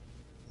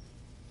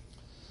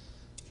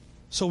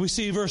 So we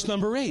see verse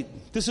number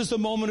 8. This is the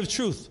moment of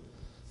truth.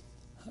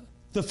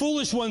 The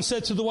foolish one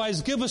said to the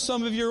wise, give us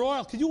some of your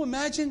oil. Can you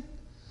imagine?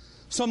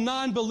 Some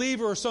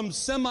non-believer or some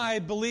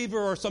semi-believer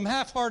or some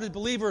half-hearted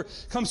believer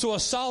comes to a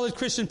solid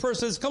Christian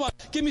person and says, come on,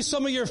 give me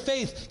some of your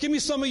faith. Give me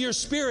some of your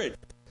spirit.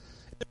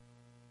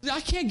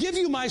 I can't give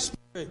you my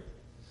spirit.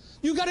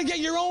 You got to get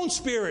your own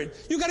spirit.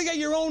 You got to get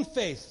your own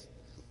faith.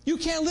 You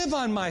can't live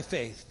on my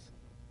faith.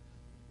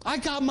 I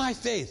got my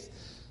faith.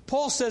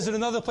 Paul says in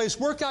another place,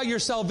 work out your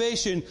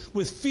salvation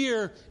with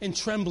fear and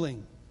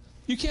trembling.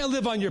 You can't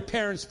live on your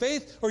parents'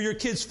 faith or your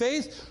kids'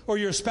 faith or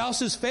your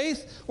spouse's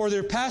faith or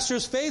their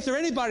pastor's faith or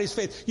anybody's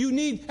faith.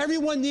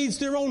 Everyone needs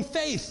their own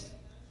faith.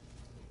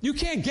 You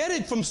can't get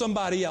it from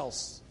somebody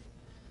else.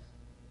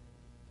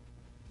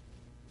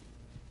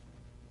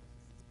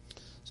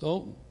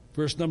 So,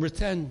 verse number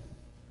 10.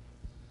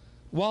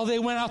 While they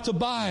went out to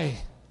buy,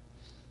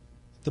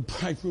 the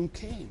bridegroom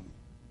came.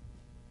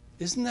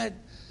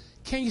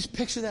 Can't you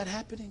picture that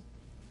happening?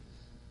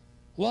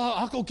 Well,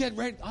 I'll get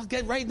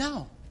right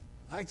now.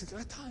 I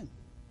got time.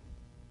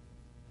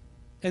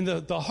 And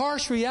the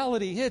harsh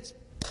reality hits,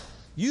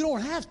 you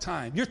don't have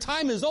time. Your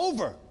time is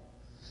over.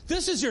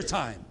 This is your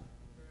time.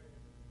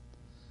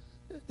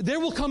 There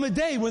will come a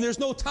day when there's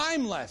no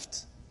time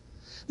left.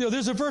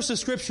 There's a verse of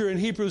Scripture in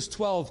Hebrews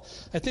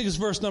 12. I think it's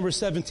verse number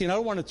 17. I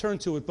don't want to turn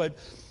to it, but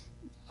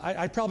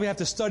I probably have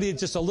to study it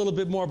just a little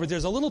bit more. But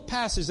there's a little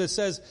passage that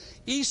says,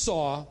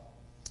 Esau,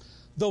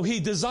 though he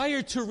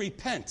desired to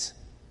repent,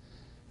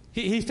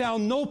 he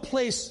found no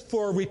place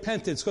for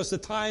repentance because the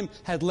time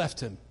had left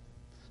him.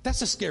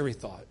 That's a scary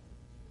thought.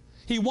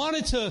 He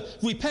wanted to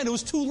repent. It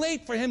was too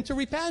late for him to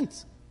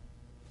repent.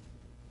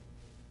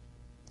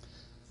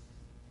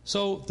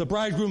 So the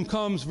bridegroom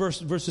comes,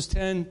 verses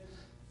 10,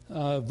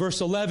 verse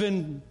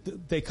 11,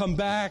 they come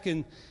back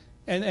and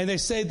they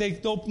say, they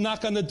don't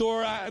knock on the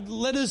door,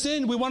 let us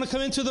in, we want to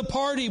come into the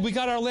party, we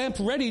got our lamp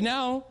ready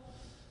now.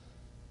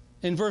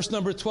 In verse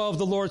number 12,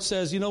 the Lord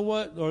says, you know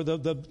what? Or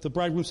the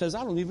bridegroom says,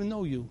 I don't even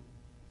know you.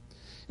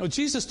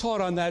 Jesus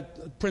taught on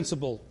that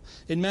principle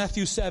in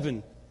Matthew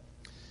 7.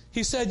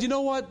 He said, you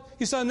know what?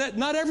 He said,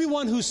 not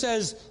everyone who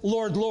says,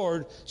 Lord,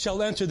 Lord,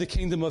 shall enter the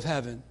kingdom of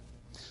heaven,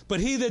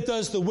 but he that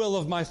does the will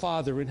of my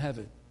Father in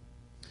heaven.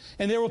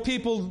 And there are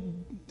people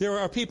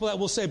that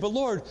will say, but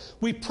Lord,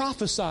 we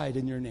prophesied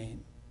in your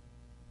name.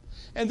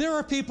 And there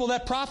are people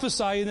that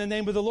prophesy in the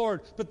name of the Lord,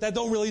 but that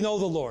don't really know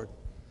the Lord.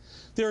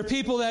 There are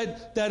people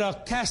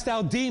that cast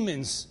out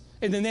demons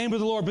in the name of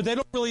the Lord, but they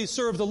don't really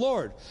serve the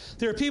Lord.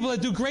 There are people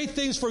that do great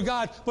things for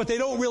God, but they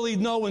don't really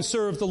know and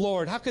serve the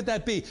Lord. How could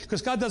that be?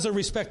 Because God doesn't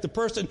respect the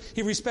person.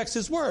 He respects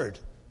His word.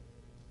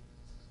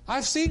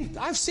 I've seen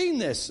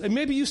this, and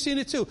maybe you've seen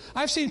it too.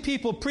 I've seen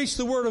people preach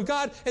the word of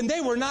God, and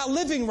they were not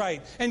living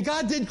right. And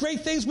God did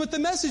great things with the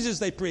messages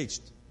they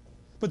preached.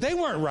 But they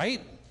weren't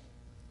right.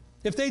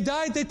 If they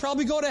died, they'd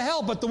probably go to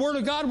hell. But the word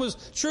of God was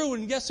true,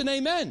 and yes and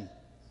amen.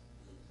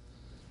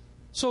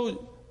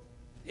 So,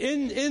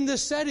 in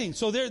this setting,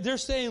 so they're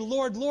saying,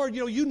 Lord, Lord,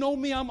 you know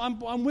me,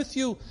 I'm with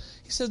you.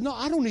 He says, no,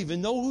 I don't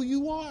even know who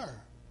you are.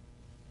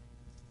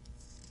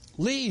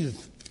 Leave.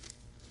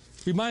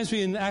 Reminds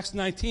me in Acts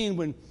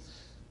 19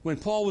 when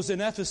Paul was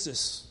in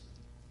Ephesus.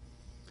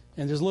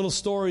 And there's a little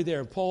story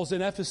there. Paul's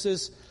in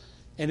Ephesus,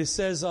 and it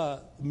says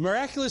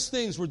miraculous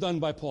things were done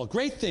by Paul.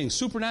 Great things,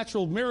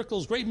 supernatural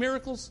miracles, great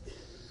miracles.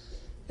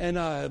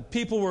 And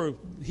people were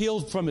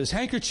healed from his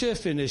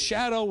handkerchief and his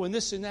shadow and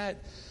this and that.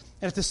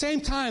 And at the same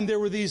time, there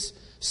were these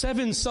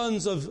 7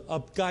 sons of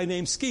a guy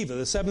named Sceva,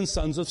 the 7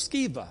 sons of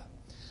Sceva.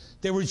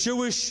 They were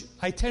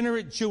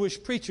itinerant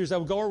Jewish preachers that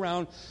would go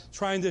around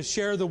trying to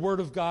share the Word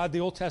of God,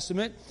 the Old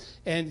Testament,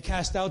 and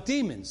cast out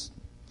demons.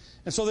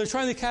 And so they're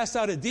trying to cast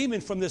out a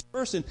demon from this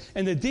person,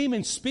 and the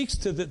demon speaks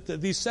to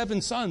these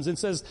 7 sons and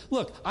says,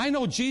 look, I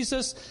know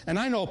Jesus and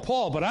I know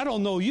Paul, but I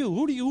don't know you.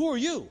 Who are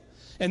you?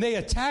 And they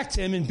attacked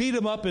him and beat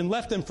him up and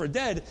left him for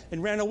dead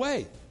and ran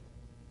away.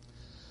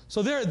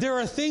 So there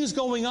are things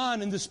going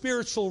on in the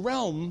spiritual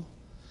realm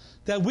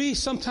that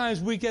sometimes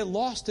we get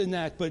lost in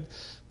that,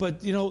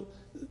 but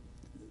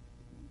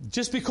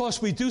just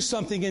because we do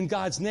something in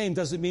God's name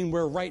doesn't mean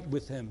we're right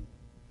with Him.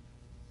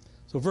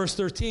 So verse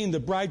 13, the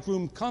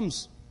bridegroom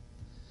comes.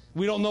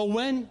 We don't know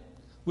when.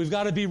 We've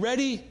got to be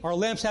ready. Our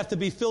lamps have to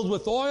be filled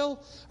with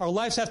oil. Our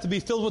lives have to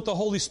be filled with the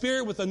Holy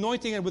Spirit, with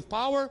anointing and with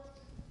power.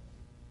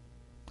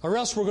 Or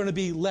else we're going to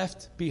be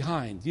left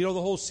behind. You know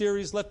the whole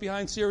series, Left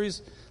Behind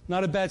series?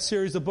 Not a bad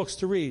series of books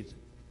to read.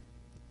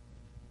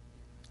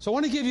 So I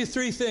want to give you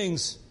 3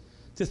 things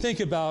to think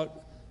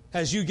about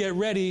as you get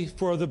ready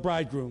for the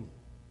bridegroom.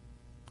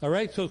 All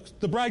right? So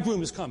the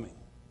bridegroom is coming.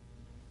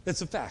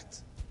 That's a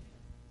fact.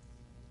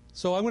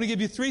 So I'm going to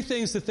give you 3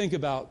 things to think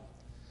about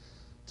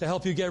to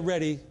help you get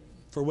ready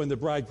for when the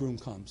bridegroom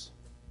comes.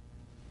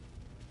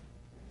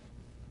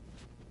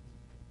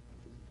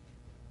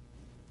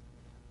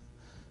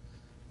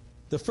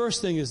 The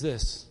first thing is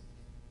this.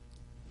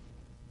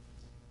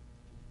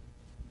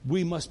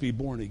 We must be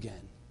born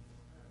again.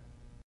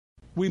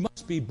 We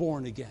must be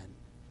born again.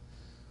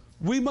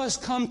 We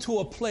must come to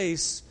a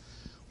place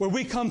where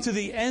we come to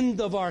the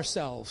end of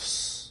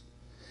ourselves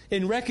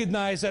and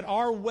recognize that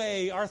our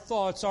way, our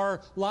thoughts,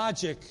 our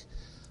logic,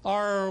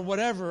 our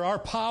whatever, our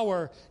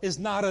power is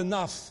not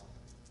enough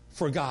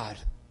for God.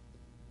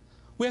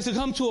 We have to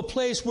come to a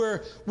place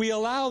where we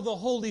allow the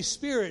Holy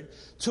Spirit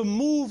to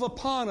move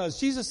upon us.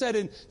 Jesus said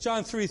in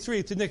John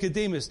 3:3 to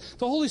Nicodemus,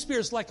 the Holy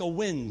Spirit is like a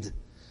wind.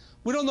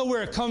 We don't know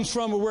where it comes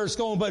from or where it's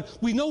going, but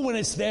we know when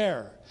it's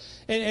there.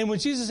 And when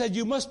Jesus said,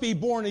 you must be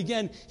born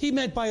again, he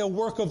meant by a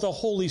work of the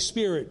Holy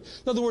Spirit.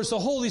 In other words, the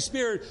Holy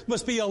Spirit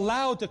must be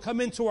allowed to come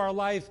into our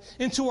life,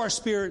 into our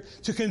spirit,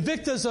 to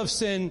convict us of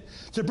sin,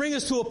 to bring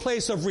us to a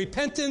place of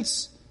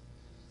repentance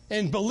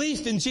and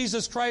belief in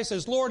Jesus Christ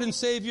as Lord and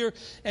Savior,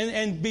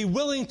 and be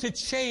willing to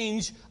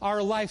change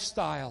our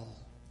lifestyle.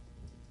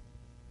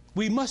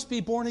 We must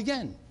be born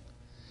again.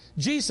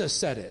 Jesus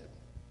said it.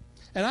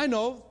 And I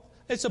know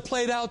it's a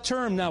played out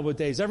term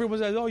nowadays. Everyone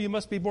says, oh, you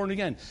must be born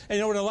again. And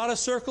in a lot of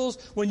circles,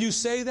 when you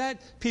say that,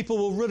 people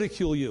will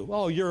ridicule you.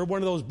 Oh, you're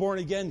one of those born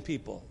again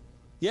people.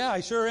 Yeah,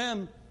 I sure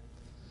am.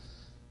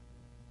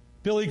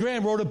 Billy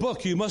Graham wrote a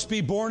book, You Must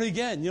Be Born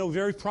Again,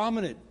 very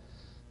prominent.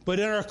 But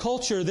in our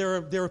culture,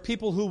 there are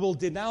people who will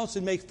denounce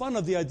and make fun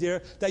of the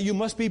idea that you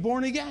must be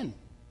born again.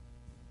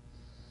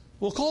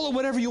 Well, call it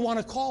whatever you want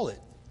to call it.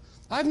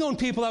 I've known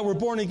people that were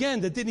born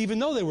again that didn't even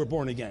know they were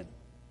born again.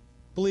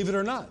 Believe it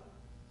or not.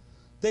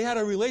 They had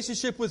a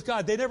relationship with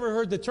God. They never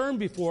heard the term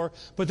before,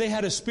 but they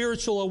had a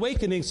spiritual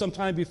awakening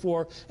sometime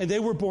before, and they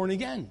were born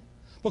again.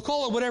 Well,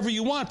 call it whatever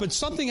you want, but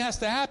something has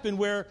to happen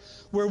where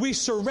we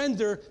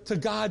surrender to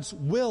God's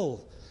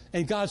will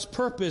and God's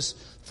purpose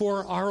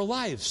for our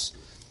lives.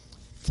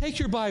 Take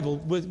your Bible,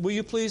 will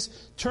you please?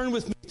 Turn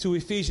with me to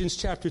Ephesians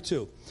chapter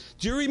 2.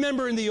 Do you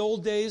remember in the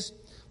old days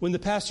when the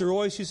pastor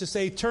always used to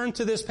say, turn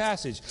to this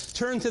passage,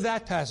 turn to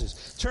that passage,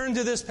 turn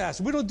to this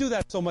passage? We don't do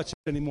that so much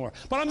anymore,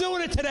 but I'm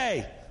doing it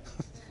today.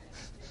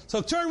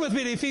 So turn with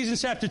me to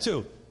Ephesians chapter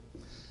 2.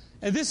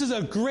 And this is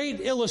a great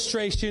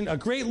illustration, a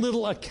great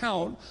little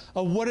account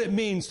of what it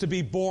means to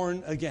be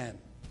born again.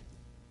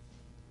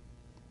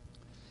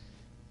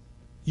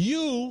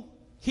 You,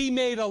 he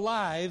made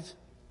alive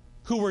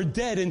who were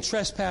dead in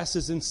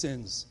trespasses and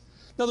sins.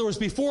 In other words,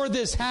 before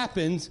this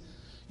happened,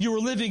 you were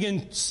living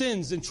in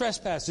sins and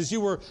trespasses.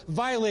 You were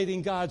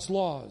violating God's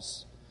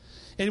laws,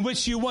 in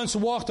which you once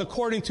walked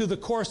according to the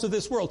course of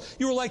this world.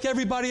 You were like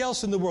everybody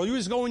else in the world. You were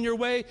just going your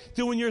way,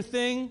 doing your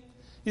thing.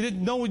 You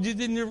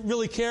didn't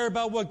really care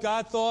about what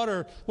God thought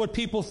or what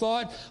people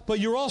thought, but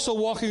you're also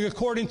walking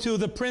according to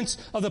the prince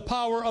of the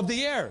power of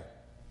the air,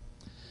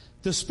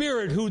 the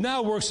spirit who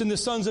now works in the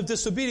sons of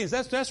disobedience.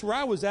 That's where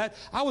I was at.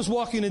 I was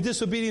walking in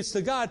disobedience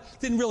to God.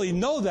 Didn't really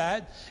know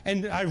that,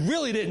 and I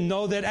really didn't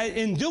know that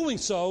in doing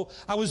so,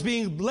 I was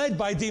being led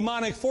by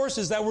demonic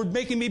forces that were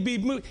making me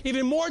be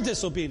even more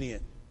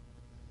disobedient.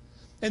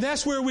 And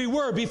that's where we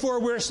were before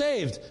we're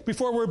saved,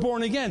 before we're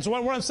born again. So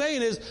what I'm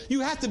saying is,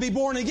 you have to be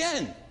born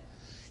again.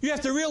 You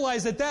have to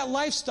realize that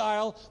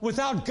lifestyle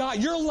without God,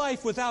 your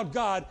life without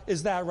God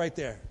is that right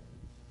there.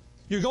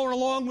 You're going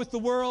along with the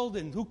world,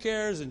 and who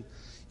cares? And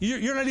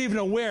you're not even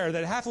aware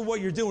that half of what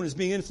you're doing is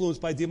being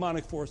influenced by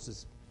demonic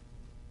forces.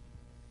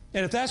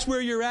 And if that's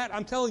where you're at,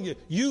 I'm telling you,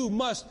 you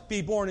must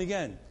be born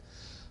again.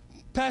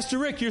 Pastor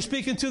Rick, you're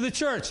speaking to the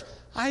church.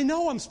 I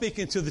know I'm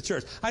speaking to the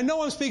church. I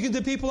know I'm speaking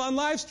to people on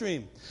live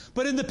stream.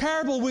 But in the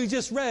parable we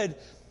just read,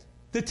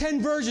 the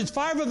 10 virgins,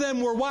 5 of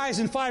them were wise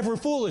and 5 were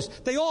foolish.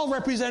 They all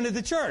represented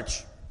the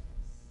church.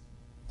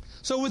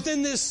 So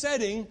within this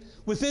setting,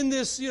 within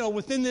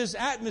this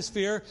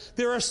atmosphere,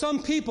 there are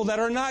some people that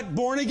are not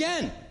born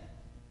again.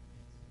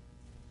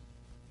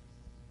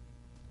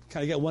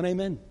 Can I get one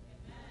amen?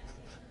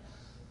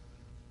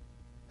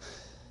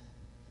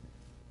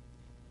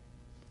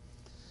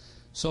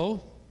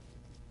 So,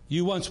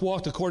 you once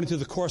walked according to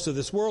the course of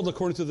this world,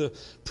 according to the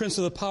prince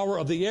of the power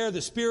of the air,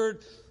 the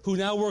spirit who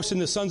now works in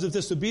the sons of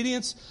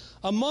disobedience,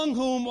 among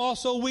whom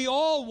also we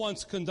all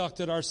once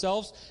conducted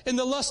ourselves in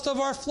the lust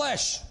of our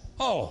flesh.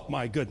 Oh,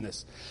 my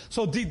goodness.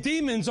 So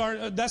demons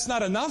that's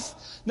not enough.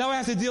 Now I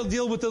have to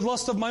deal with the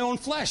lust of my own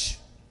flesh.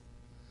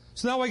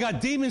 So now I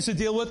got demons to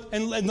deal with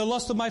and the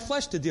lust of my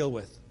flesh to deal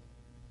with.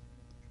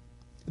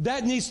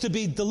 That needs to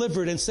be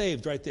delivered and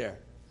saved right there.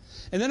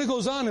 And then it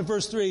goes on in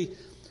verse 3,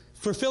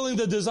 fulfilling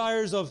the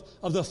desires of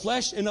the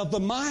flesh and of the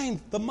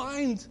mind. The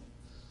mind.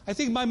 I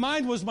think my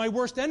mind was my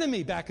worst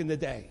enemy back in the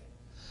day.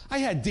 I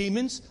had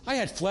demons. I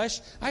had flesh.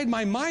 I had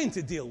my mind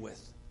to deal with.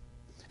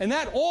 And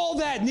all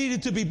that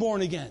needed to be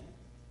born again.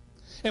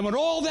 And when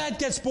all that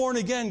gets born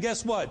again,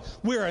 guess what?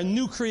 We're a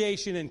new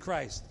creation in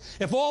Christ.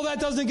 If all that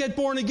doesn't get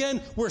born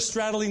again, we're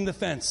straddling the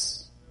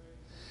fence.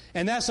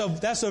 And that's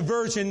a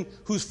virgin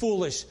who's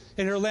foolish,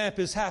 and her lamp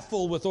is half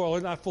full with oil,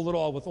 or not full at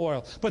all with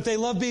oil. But they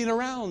love being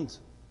around.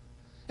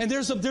 And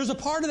there's a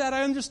part of that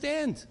I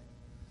understand.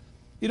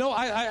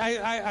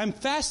 I'm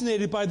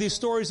fascinated by these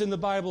stories in the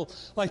Bible.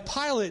 Like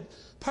Pilate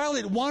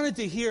wanted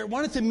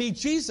to meet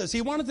Jesus.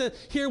 He wanted to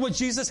hear what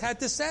Jesus had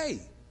to say.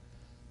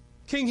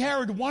 King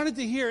Herod wanted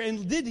to hear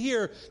and did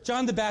hear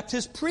John the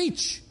Baptist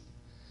preach.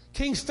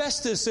 King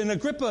Festus and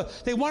Agrippa,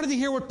 they wanted to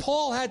hear what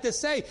Paul had to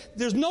say.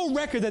 There's no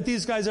record that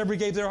these guys ever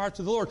gave their heart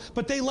to the Lord,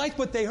 but they liked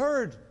what they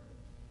heard.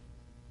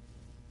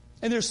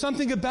 And there's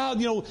something about,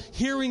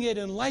 hearing it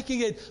and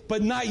liking it,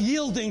 but not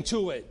yielding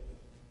to it.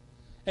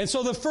 And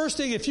so the first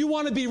thing, if you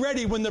want to be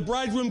ready when the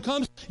bridegroom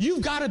comes,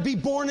 you've got to be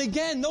born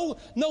again.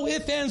 No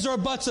ifs, ands, or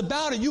buts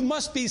about it. You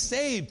must be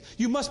saved.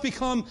 You must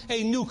become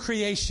a new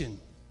creation.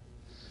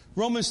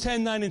 Romans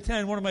 10, 9 and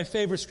 10, one of my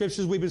favorite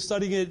scriptures. We've been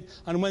studying it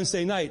on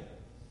Wednesday night.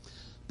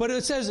 But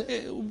it says,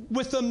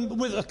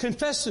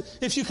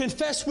 if you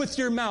confess with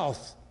your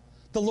mouth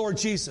the Lord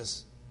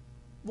Jesus.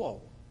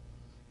 Whoa.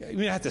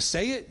 You have to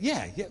say it?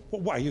 Yeah.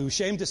 Well, why, are you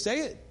ashamed to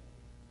say it?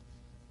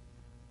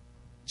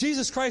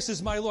 Jesus Christ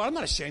is my Lord. I'm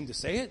not ashamed to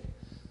say it.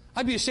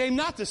 I'd be ashamed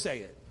not to say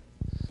it.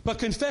 But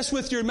confess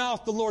with your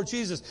mouth the Lord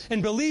Jesus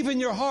and believe in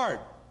your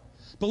heart.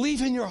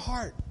 Believe in your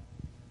heart.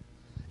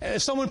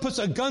 If someone puts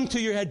a gun to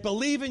your head,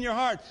 believe in your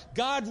heart.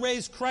 God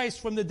raised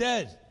Christ from the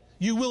dead.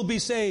 You will be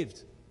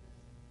saved.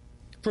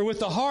 For with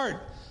the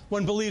heart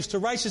one believes to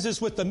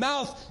righteousness, with the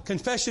mouth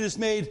confession is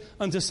made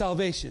unto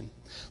salvation.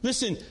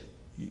 Listen,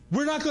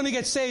 we're not going to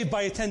get saved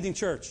by attending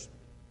church.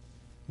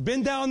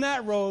 Been down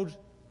that road.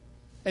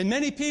 And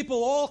many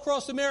people all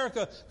across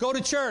America go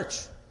to church.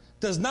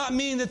 Does not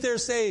mean that they're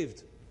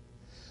saved.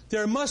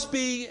 There must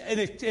be an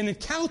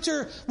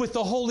encounter with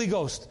the Holy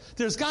Ghost.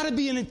 There's got to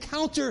be an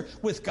encounter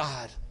with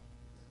God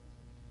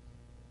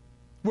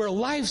where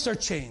lives are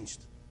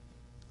changed.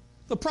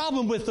 The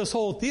problem with this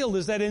whole deal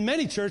is that in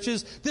many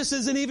churches, this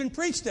isn't even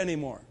preached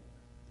anymore.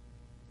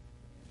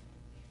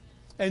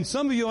 And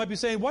some of you might be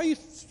saying, why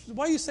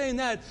are you saying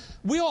that?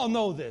 We all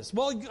know this.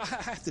 Well, I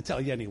have to tell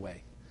you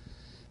anyway.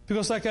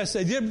 Because like I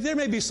said, there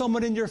may be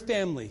someone in your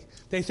family,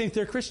 they think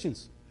they're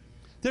Christians.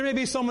 There may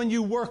be someone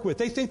you work with,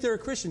 they think they're a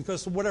Christian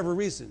because of whatever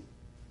reason.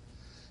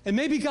 And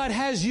maybe God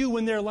has you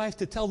in their life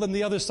to tell them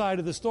the other side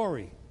of the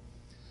story.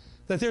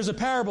 That there's a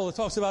parable that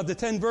talks about the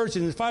 10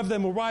 virgins, and 5 of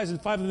them were wise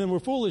and 5 of them were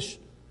foolish.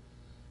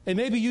 And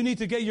maybe you need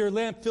to get your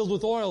lamp filled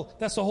with oil.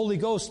 That's the Holy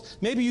Ghost.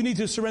 Maybe you need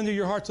to surrender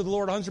your heart to the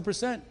Lord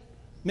 100%.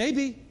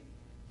 Maybe.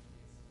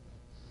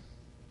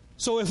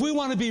 So if we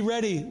want to be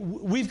ready,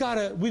 we've got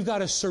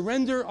to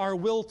surrender our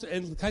will to,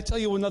 and can I tell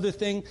you another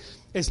thing?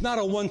 It's not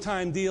a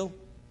one-time deal.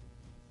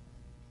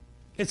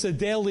 It's a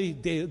daily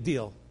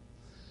deal.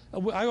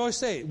 I always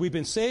say, we've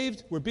been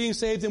saved, we're being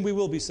saved, and we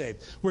will be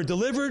saved. We're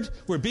delivered,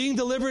 we're being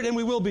delivered, and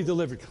we will be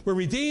delivered. We're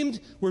redeemed,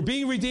 we're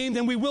being redeemed,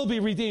 and we will be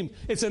redeemed.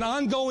 It's an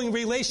ongoing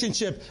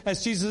relationship,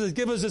 as Jesus has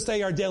given us this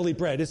day our daily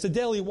bread. It's a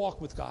daily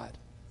walk with God.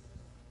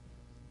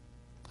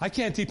 I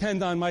can't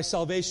depend on my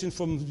salvation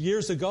from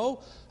years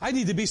ago. I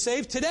need to be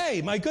saved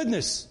today. My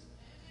goodness.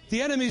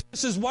 The enemy's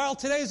just as wild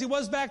today as he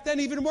was back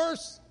then, even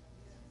worse.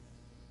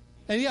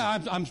 And yeah,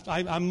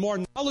 I'm more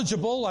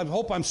knowledgeable. I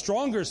hope I'm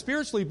stronger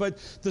spiritually, but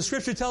the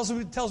scripture tells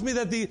me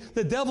that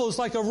the devil is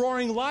like a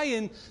roaring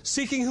lion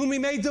seeking whom he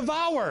may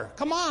devour.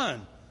 Come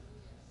on.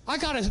 I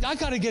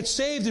gotta get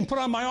saved and put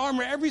on my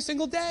armor every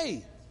single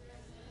day.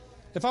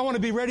 If I want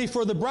to be ready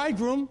for the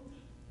bridegroom.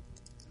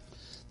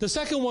 The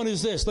second one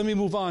is this. Let me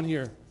move on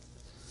here.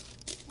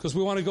 Because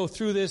we want to go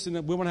through this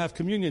and we want to have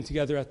communion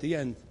together at the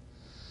end.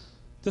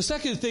 The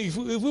second thing, if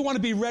we want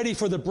to be ready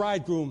for the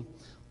bridegroom,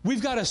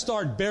 we've got to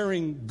start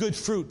bearing good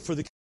fruit for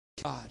the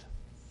God.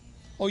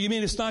 Oh, you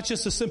mean it's not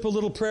just a simple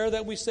little prayer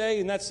that we say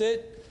and that's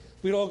it?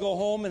 We'd all go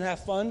home and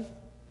have fun?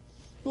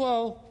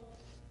 Well,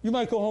 you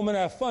might go home and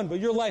have fun,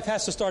 but your life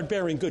has to start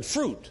bearing good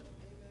fruit.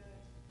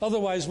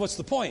 Otherwise, what's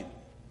the point?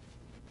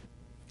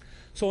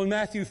 So in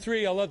Matthew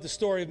 3, I love the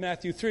story of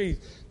Matthew 3.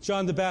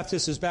 John the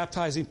Baptist is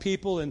baptizing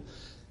people, and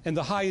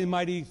the high and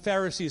mighty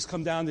Pharisees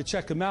come down to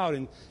check him out,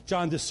 and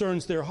John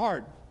discerns their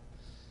heart.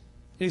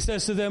 And he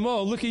says to them,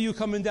 oh, look at you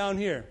coming down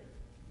here.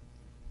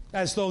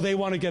 As though they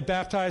want to get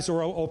baptized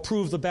or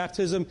approve the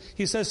baptism.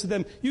 He says to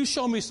them, you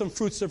show me some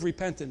fruits of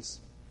repentance.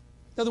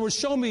 In other words,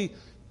 show me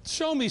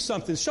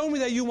something. Show me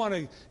that you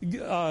want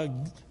to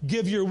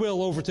give your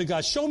will over to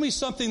God. Show me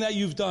something that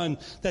you've done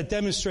that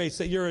demonstrates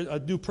that you're a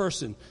new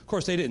person. Of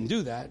course, they didn't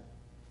do that.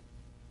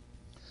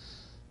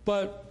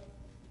 But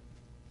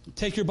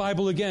take your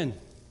Bible again.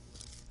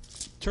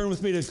 Turn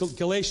with me to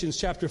Galatians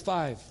chapter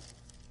 5.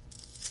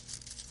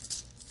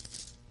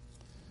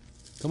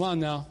 Come on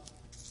now.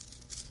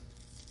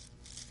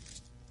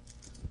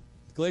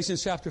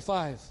 Galatians chapter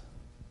 5.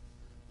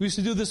 We used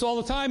to do this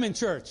all the time in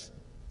church.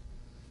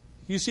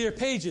 You see your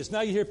pages.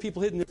 Now you hear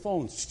people hitting their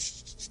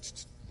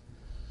phones.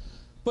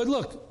 But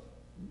look,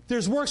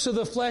 there's works of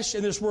the flesh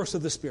and there's works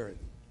of the Spirit.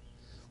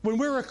 When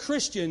we're a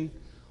Christian,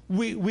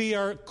 we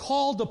are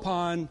called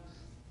upon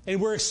and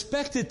we're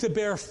expected to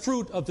bear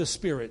fruit of the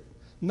Spirit,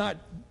 not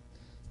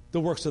the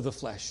works of the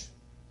flesh.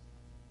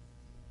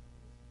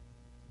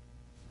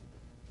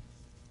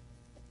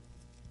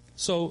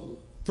 So,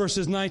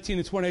 verses 19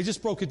 and 20, I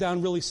just broke it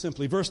down really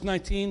simply. Verse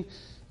 19,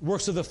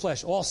 works of the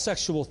flesh, all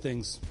sexual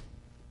things.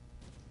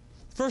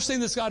 First thing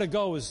that's got to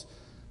go is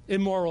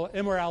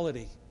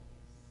immorality.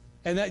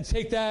 And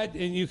take that,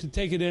 and you can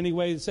take it any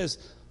way. It says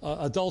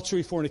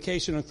adultery,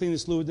 fornication,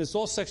 uncleanness, lewdness,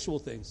 all sexual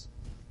things.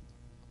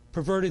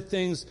 Perverted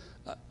things,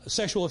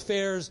 sexual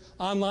affairs,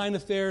 online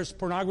affairs,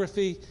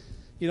 pornography,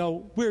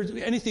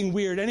 anything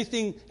weird,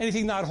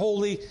 anything not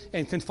holy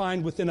and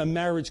confined within a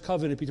marriage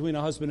covenant between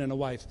a husband and a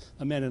wife,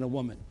 a man and a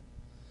woman.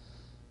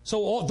 So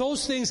all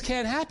those things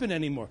can't happen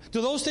anymore.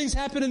 Do those things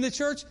happen in the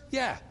church?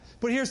 Yeah.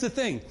 But here's the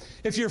thing.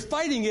 If you're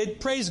fighting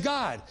it, praise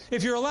God.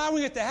 If you're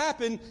allowing it to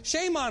happen,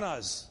 shame on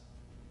us.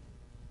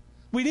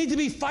 We need to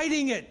be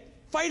fighting it.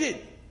 Fight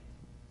it.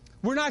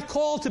 We're not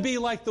called to be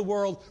like the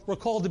world. We're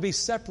called to be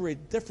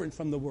separate, different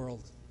from the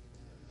world.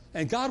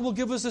 And God will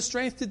give us the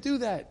strength to do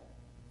that.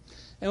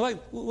 And like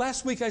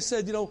last week I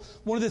said,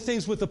 one of the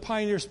things with the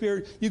pioneer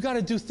spirit, you got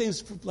to do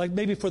things like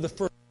maybe for the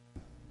first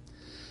time.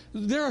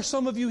 There are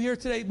some of you here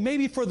today,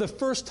 maybe for the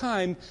first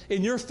time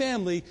in your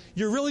family,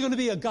 you're really going to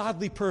be a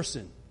godly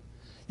person.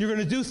 You're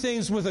going to do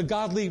things with a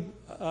godly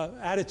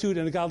attitude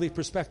and a godly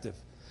perspective.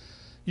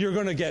 You're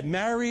going to get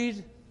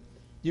married.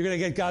 You're going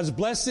to get God's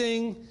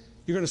blessing.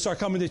 You're going to start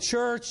coming to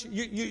church.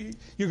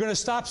 You're going to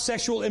stop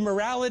sexual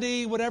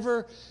immorality,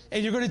 whatever.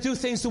 And you're going to do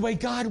things the way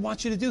God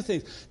wants you to do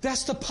things.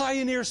 That's the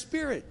pioneer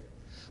spirit.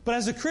 But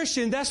as a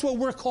Christian, that's what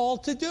we're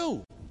called to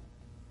do.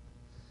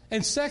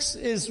 And sex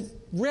is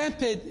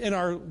rampant in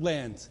our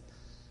land.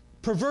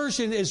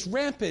 Perversion is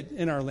rampant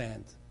in our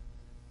land.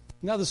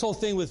 Now this whole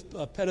thing with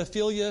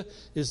pedophilia,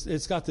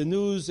 it's got the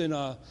news,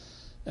 and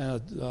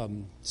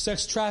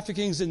sex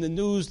trafficking's in the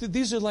news.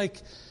 These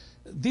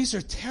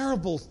are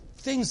terrible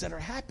things that are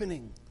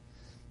happening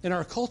in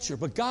our culture.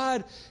 But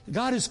God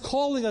is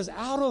calling us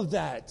out of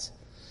that,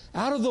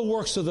 out of the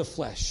works of the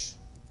flesh.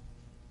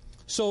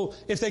 So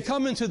if they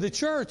come into the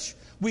church,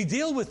 we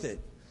deal with it.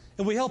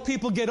 And we help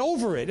people get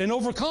over it and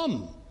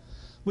overcome.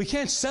 We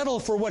can't settle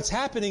for what's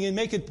happening and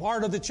make it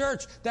part of the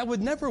church. That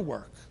would never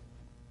work.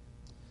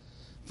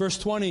 Verse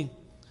 20,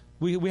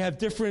 we have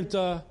different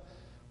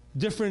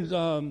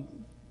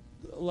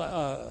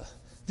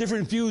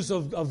views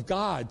of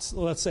gods,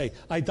 let's say.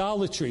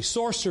 Idolatry,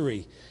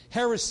 sorcery,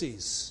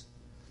 heresies.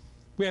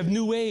 We have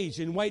New Age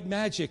and white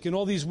magic and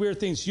all these weird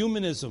things.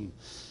 Humanism,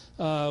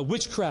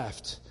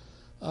 witchcraft.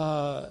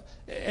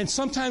 And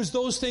sometimes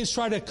those things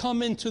try to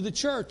come into the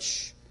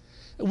church.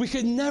 We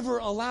could never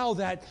allow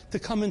that to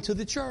come into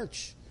the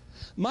church.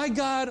 My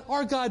God,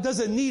 our God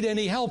doesn't need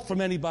any help from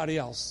anybody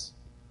else.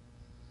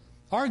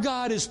 Our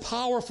God is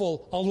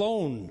powerful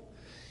alone.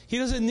 He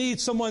doesn't need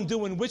someone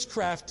doing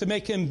witchcraft to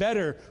make him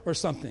better or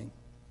something.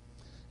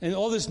 And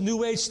all this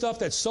New Age stuff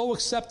that's so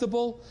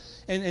acceptable.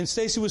 And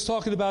Stacy was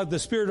talking about the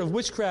spirit of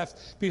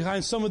witchcraft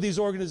behind some of these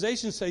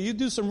organizations. Say, you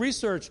do some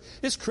research.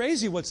 It's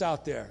crazy what's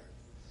out there.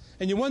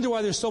 And you wonder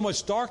why there's so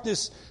much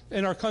darkness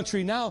in our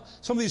country now.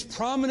 Some of these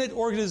prominent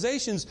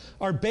organizations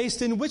are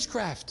based in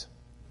witchcraft.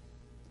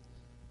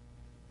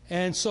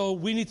 And so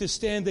we need to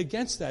stand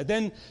against that.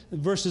 Then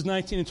verses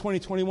 19 and 20,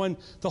 21,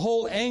 the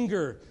whole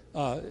anger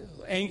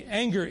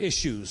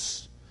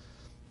issues,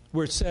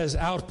 where it says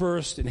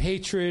outburst and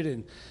hatred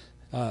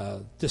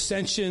and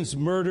dissensions,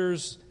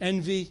 murders,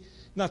 envy,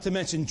 not to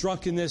mention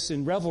drunkenness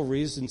and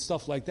revelries and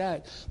stuff like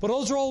that. But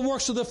those are all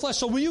works of the flesh.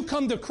 So when you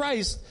come to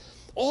Christ,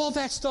 all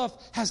that stuff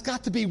has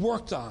got to be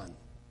worked on.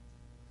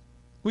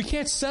 We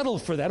can't settle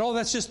for that. Oh,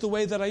 that's just the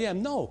way that I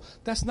am. No,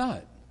 that's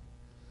not.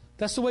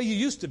 That's the way you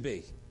used to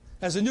be.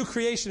 As a new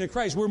creation in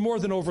Christ, we're more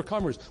than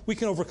overcomers. We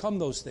can overcome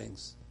those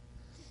things.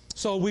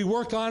 So we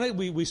work on it.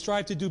 We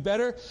strive to do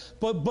better.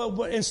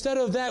 But instead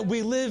of that,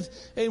 we live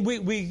and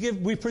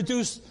we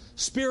produce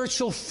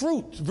spiritual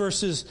fruit,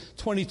 verses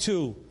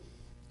 22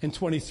 and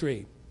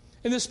 23.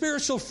 And the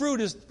spiritual fruit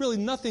is really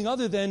nothing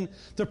other than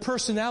the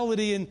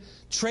personality and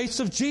traits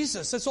of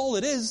Jesus. That's all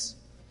it is.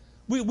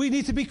 We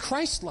need to be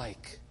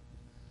Christ-like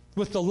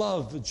with the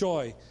love,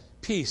 joy,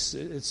 peace,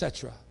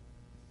 etc.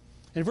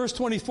 And verse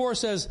 24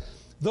 says,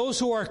 those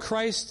who are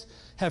Christ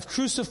have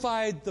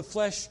crucified the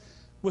flesh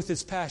with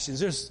its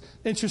passions. There's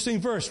an interesting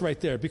verse right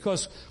there,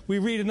 because we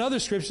read in other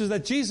scriptures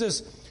that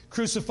Jesus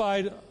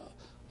crucified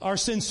our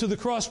sins to the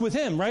cross with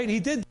him, right? He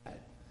did that.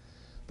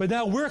 But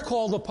now we're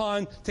called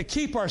upon to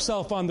keep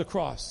ourselves on the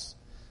cross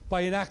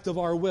by an act of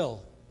our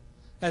will.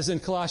 As in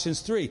Colossians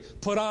 3,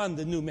 put on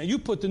the new man. You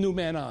put the new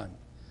man on.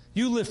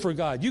 You live for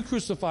God. You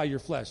crucify your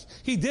flesh.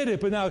 He did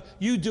it, but now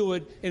you do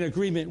it in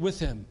agreement with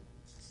him.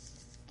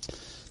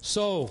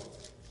 So,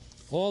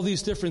 all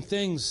these different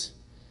things.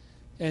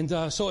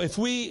 And so if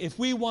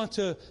we want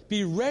to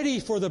be ready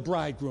for the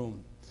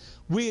bridegroom,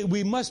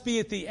 we must be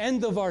at the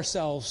end of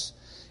ourselves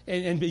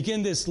and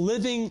begin this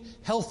living,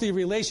 healthy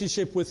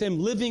relationship with him,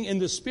 living in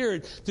the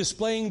Spirit,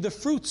 displaying the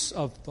fruits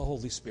of the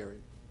Holy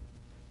Spirit.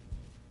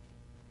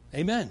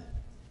 Amen.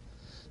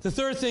 The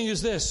third thing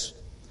is this.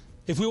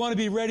 If we want to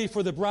be ready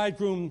for the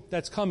bridegroom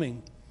that's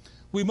coming,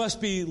 we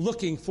must be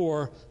looking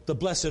for the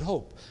blessed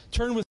hope.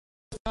 Turn with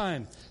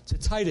time to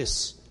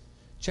Titus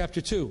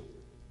chapter 2.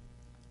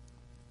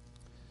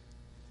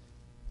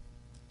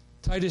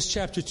 Titus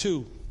chapter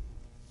 2,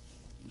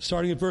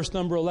 starting at verse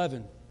number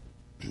 11.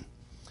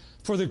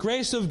 For the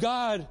grace of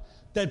God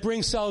that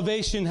brings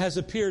salvation has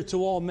appeared to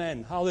all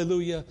men.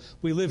 Hallelujah.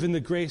 We live in the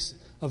grace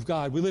of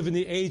God. We live in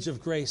the age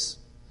of grace.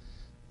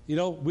 You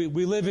know, we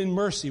live in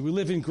mercy. We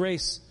live in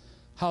grace.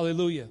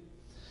 Hallelujah.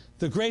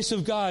 The grace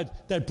of God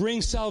that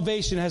brings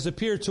salvation has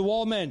appeared to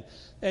all men.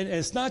 And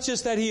it's not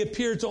just that he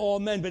appeared to all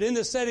men, but in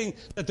the setting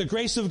that the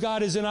grace of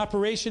God is in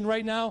operation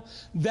right now,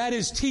 that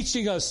is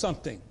teaching us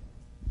something.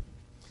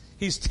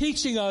 He's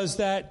teaching us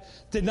that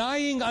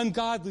denying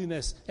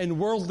ungodliness and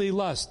worldly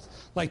lust,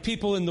 like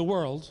people in the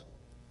world,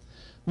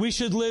 we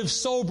should live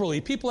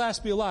soberly. People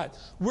ask me a lot,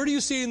 where do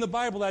you see in the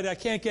Bible that I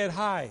can't get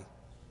high?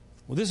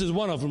 Well, this is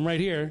one of them right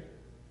here.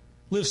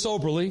 Live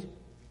soberly,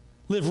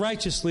 live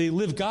righteously,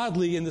 live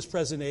godly in this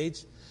present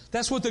age.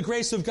 That's what the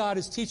grace of God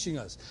is teaching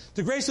us.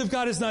 The grace of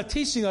God is not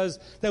teaching us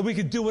that we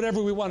could do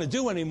whatever we want to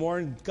do anymore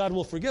and God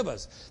will forgive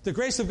us. The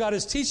grace of God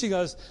is teaching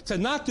us to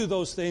not do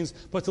those things,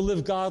 but to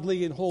live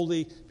godly and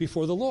holy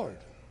before the Lord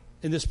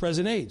in this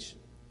present age.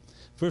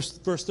 Verse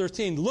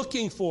 13,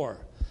 looking for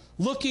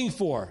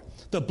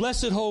the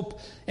blessed hope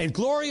and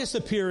glorious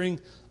appearing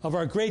of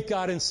our great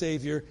God and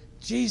Savior,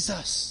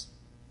 Jesus,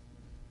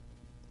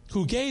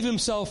 who gave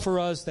himself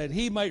for us that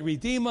he might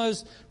redeem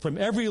us from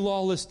every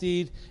lawless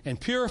deed and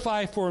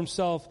purify for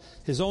himself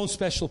his own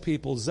special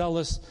people,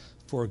 zealous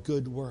for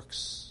good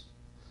works.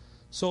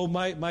 So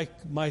my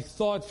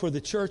thought for the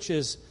church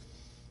is,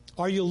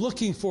 are you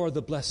looking for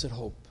the blessed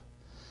hope?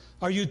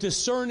 Are you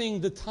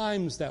discerning the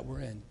times that we're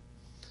in?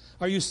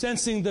 Are you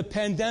sensing the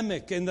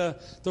pandemic and the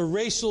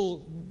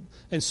racial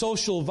and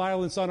social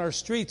violence on our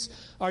streets?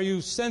 Are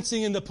you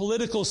sensing in the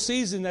political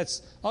season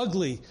that's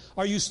ugly?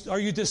 Are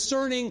you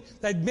discerning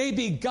that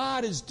maybe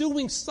God is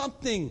doing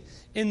something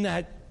in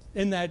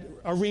that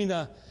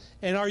arena?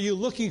 And are you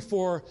looking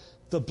for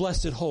the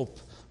blessed hope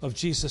of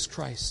Jesus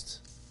Christ?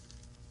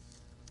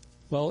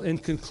 Well, in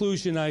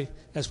conclusion,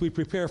 as we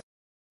prepare for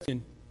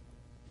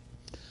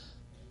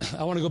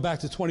I want to go back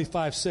to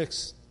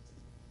 25:6.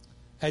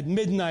 At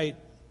midnight,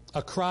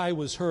 a cry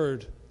was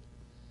heard,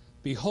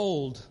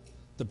 "Behold,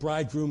 the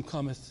bridegroom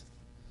cometh.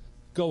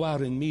 Go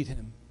out and meet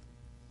him."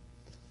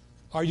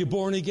 Are you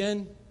born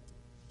again?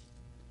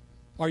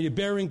 Are you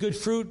bearing good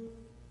fruit?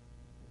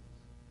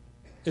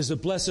 Is the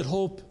blessed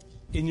hope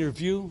in your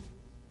view?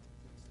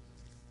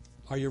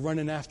 Are you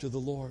running after the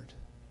Lord?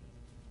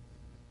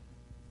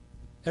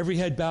 Every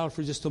head bowed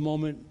for just a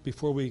moment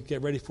before we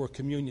get ready for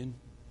communion.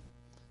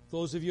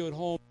 Those of you at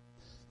home,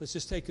 let's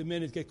just take a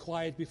minute, get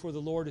quiet before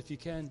the Lord if you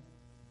can.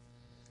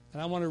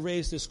 And I want to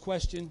raise this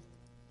question.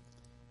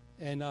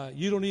 And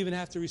you don't even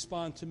have to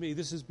respond to me.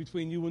 This is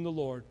between you and the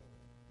Lord.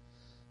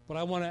 But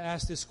I want to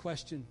ask this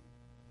question.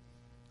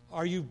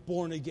 Are you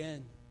born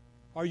again?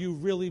 Are you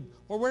really,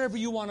 or whatever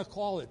you want to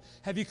call it,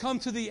 have you come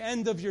to the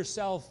end of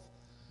yourself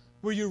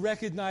where you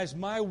recognize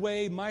my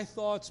way, my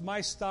thoughts,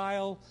 my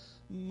style,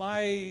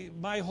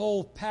 my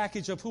whole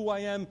package of who I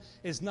am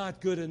is not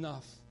good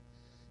enough?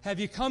 Have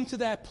you come to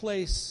that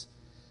place?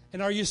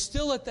 And are you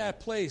still at that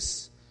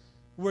place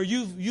where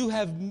you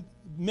have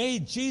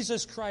made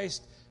Jesus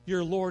Christ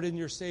your Lord and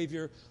your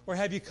Savior? Or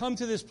have you come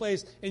to this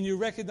place and you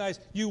recognize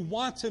you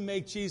want to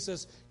make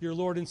Jesus your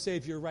Lord and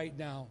Savior right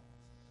now?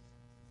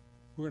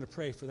 We're going to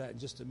pray for that in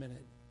just a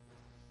minute.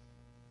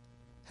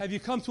 Have you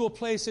come to a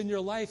place in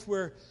your life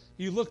where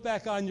you look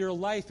back on your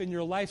life and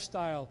your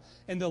lifestyle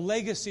and the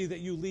legacy that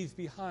you leave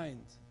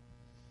behind?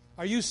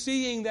 Are you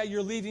seeing that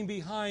you're leaving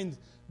behind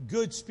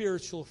good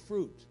spiritual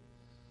fruit?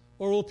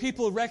 Or will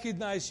people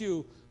recognize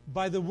you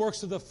by the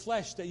works of the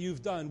flesh that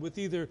you've done with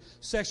either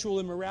sexual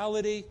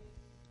immorality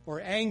or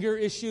anger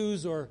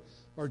issues or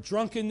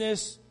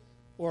drunkenness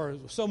or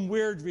some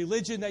weird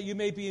religion that you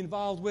may be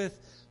involved with?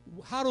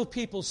 How do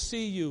people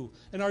see you?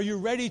 And are you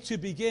ready to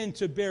begin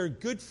to bear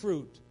good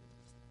fruit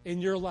in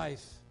your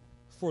life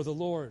for the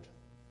Lord?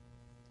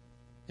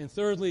 And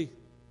thirdly,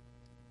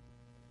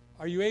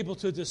 are you able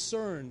to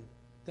discern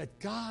that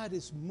God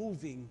is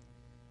moving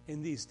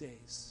in these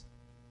days?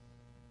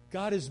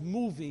 God is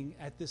moving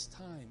at this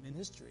time in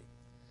history.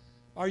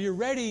 Are you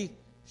ready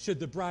should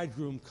the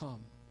bridegroom come?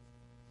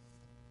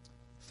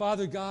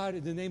 Father God,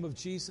 in the name of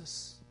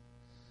Jesus,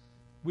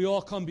 we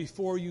all come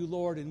before you,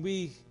 Lord, and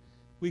we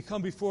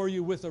come before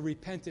you with a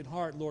repentant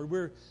heart, Lord.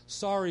 We're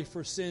sorry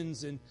for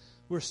sins, and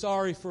we're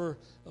sorry for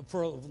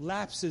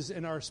lapses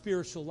in our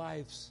spiritual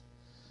lives.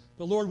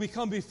 But Lord, we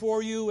come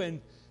before you,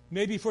 and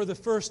maybe for the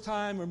first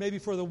time or maybe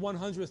for the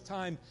 100th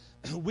time,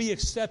 we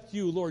accept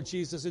you, Lord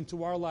Jesus,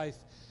 into our life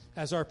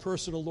as our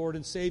personal Lord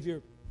and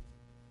Savior,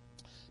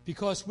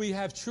 because we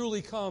have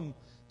truly come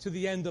to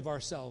the end of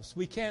ourselves.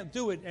 We can't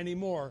do it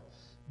anymore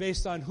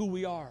based on who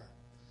we are.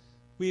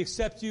 We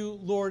accept you,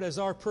 Lord, as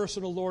our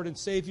personal Lord and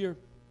Savior,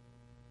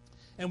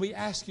 and we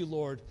ask you,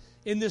 Lord,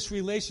 in this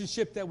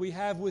relationship that we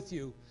have with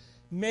you,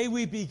 may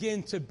we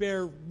begin to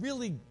bear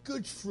really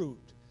good fruit,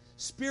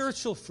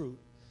 spiritual fruit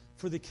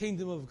for the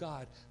kingdom of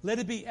God. Let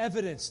it be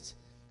evidenced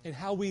in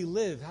how we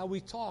live, how we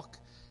talk,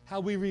 how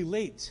we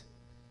relate,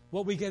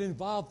 what we get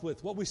involved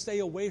with, what we stay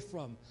away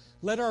from.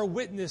 Let our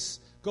witness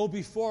go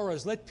before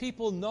us. Let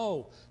people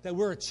know that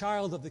we're a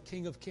child of the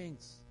King of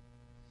Kings.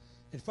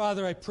 And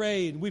Father, I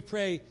pray, and we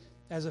pray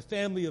as a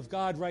family of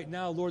God right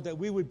now, Lord, that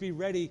we would be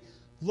ready,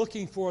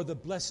 looking for the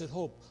blessed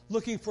hope,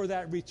 looking for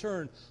that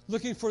return,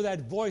 looking for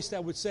that voice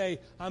that would say,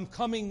 I'm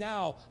coming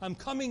now, I'm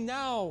coming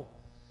now.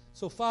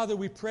 So Father,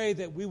 we pray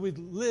that we would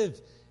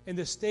live in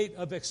the state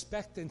of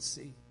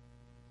expectancy,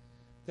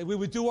 that we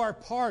would do our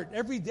part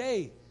every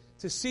day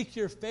to seek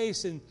your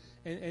face and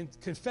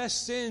confess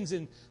sins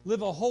and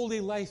live a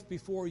holy life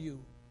before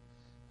you.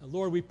 And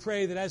Lord, we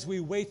pray that as we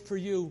wait for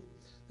you,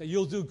 that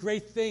you'll do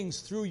great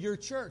things through your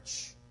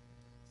church,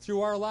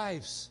 through our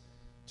lives,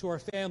 to our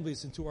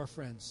families and to our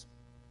friends.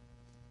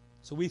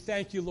 So we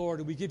thank you, Lord,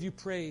 and we give you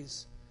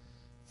praise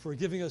for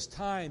giving us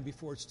time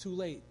before it's too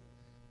late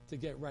to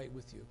get right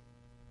with you.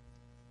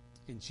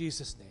 In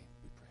Jesus' name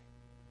we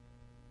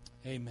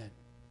pray. Amen.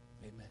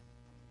 Amen.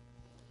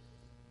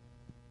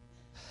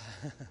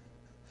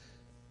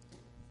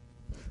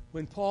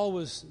 When Paul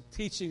was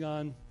teaching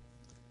on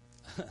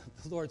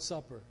the Lord's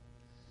Supper,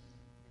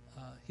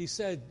 he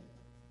said,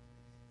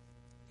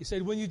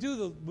 when you do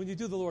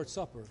the Lord's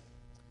Supper,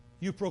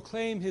 you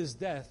proclaim his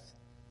death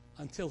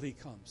until he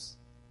comes.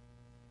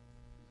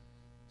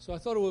 So I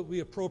thought it would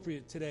be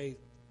appropriate today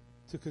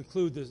to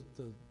conclude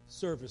the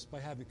service by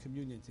having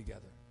communion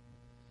together,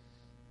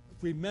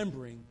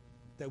 remembering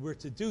that we're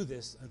to do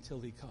this until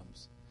he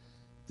comes.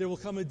 There will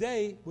come a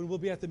day when we'll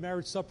be at the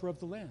marriage supper of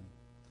the Lamb,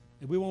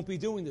 and we won't be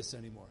doing this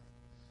anymore.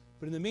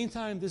 But in the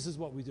meantime, this is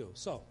what we do.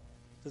 So,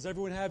 does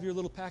everyone have your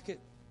little packet?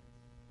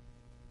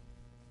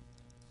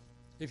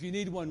 If you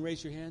need one,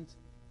 raise your hand.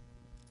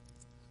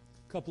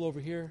 A couple over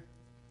here.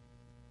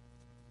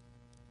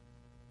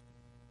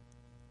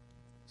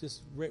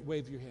 Just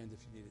wave your hand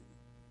if you need it.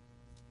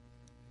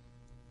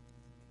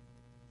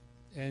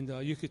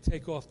 And you could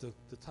take off the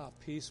top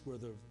piece where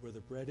the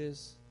bread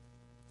is.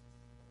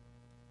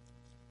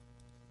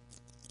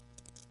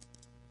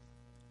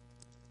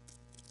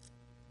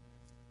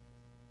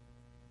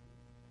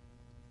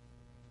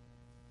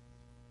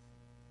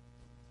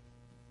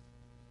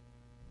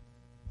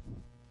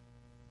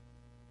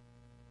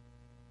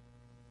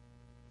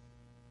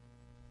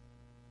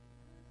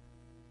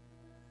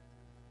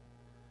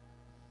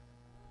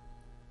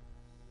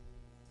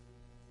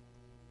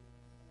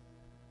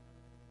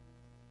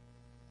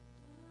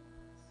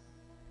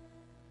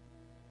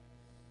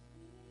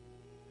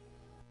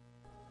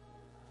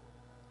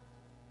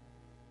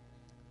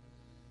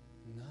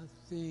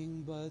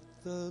 Nothing but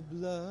the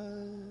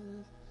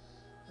blood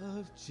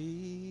of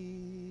Jesus.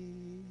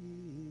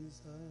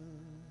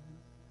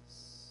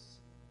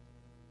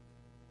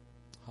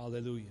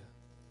 Hallelujah.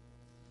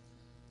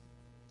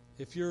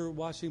 If you're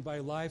watching by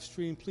live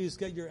stream, please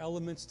get your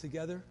elements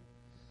together.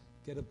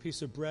 Get a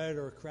piece of bread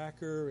or a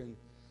cracker and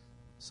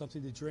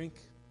something to drink.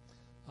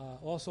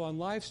 Also on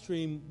live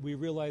stream, we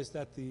realized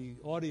that the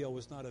audio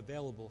was not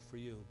available for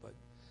you, but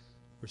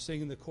we're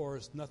singing the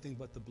chorus, Nothing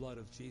But the Blood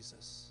of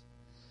Jesus.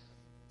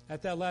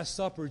 At that Last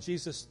Supper,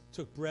 Jesus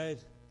took bread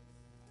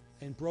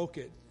and broke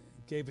it,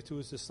 gave it to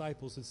his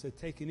disciples and said,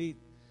 take and eat.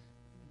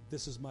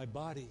 This is my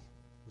body,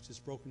 which is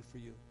broken for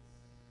you.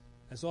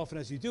 As often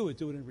as you do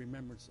it in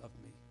remembrance of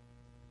me.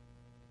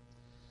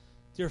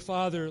 Dear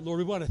Father, Lord,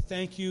 we want to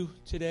thank you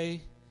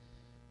today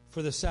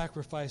for the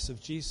sacrifice of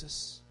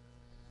Jesus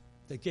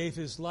that gave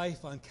his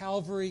life on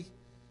Calvary,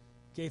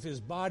 gave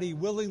his body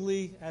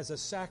willingly as a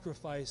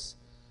sacrifice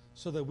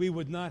so that we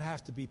would not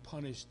have to be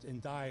punished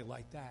and die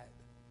like that.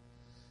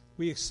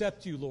 We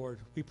accept you,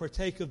 Lord. We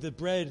partake of the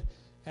bread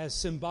as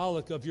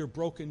symbolic of your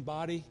broken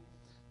body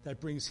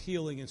that brings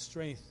healing and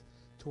strength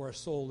to our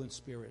soul and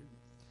spirit.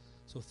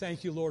 So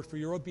thank you, Lord, for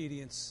your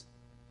obedience.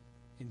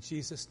 In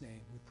Jesus'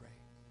 name we pray.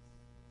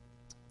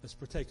 Let's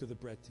partake of the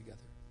bread together.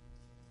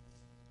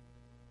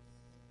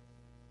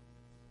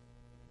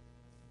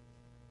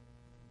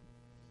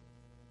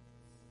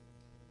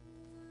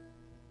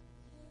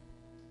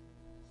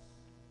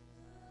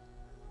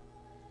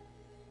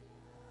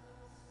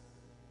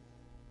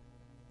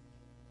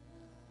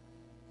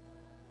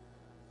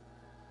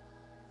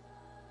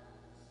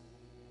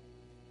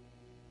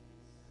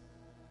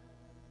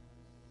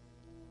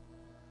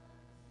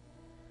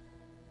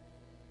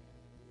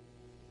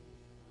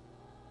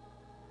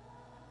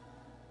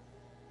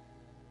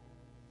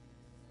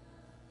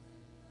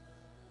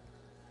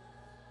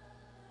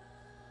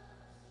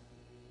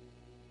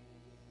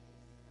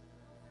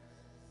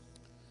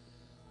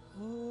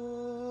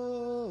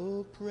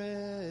 Oh,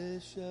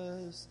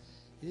 precious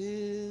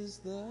is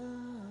the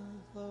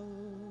love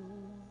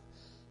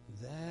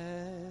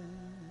that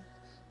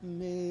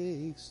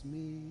makes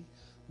me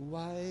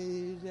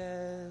white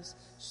as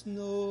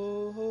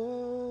snow.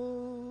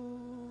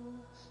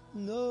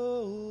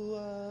 No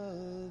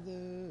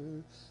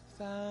other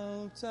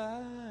fount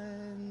I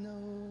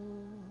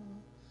know,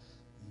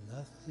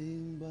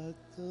 nothing but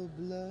the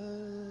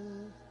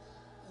blood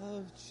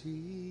of Jesus.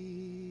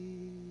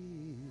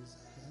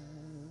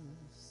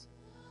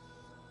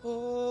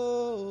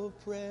 Oh,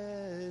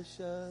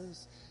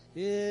 precious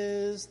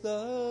is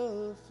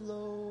the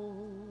flow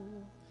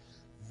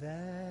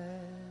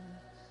that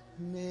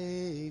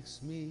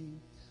makes me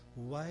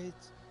white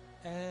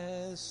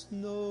as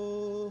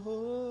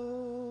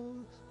snow.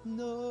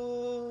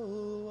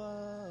 No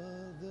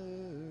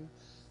other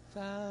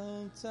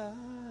fount I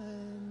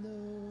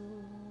know,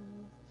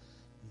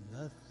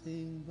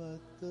 nothing but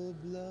the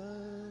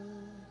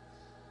blood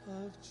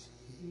of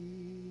Jesus.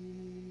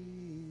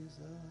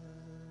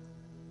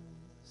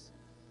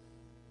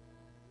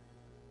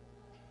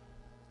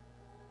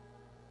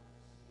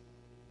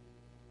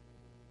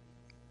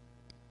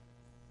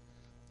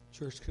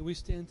 Church, can we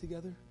stand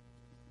together?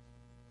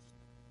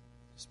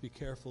 Just be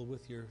careful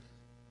with your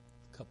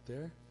cup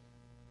there.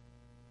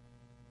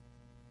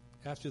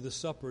 After the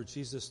supper,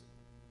 Jesus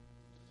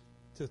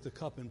took the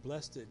cup and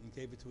blessed it and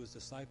gave it to his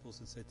disciples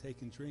and said,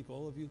 "Take and drink,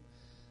 all of you.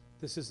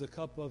 This is the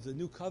cup of the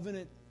new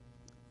covenant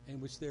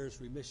in which there is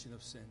remission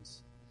of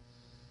sins."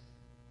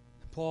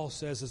 Paul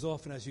says, as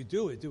often as you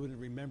do it in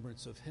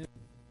remembrance of him.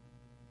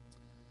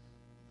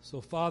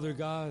 So, Father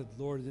God,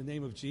 Lord, in the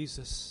name of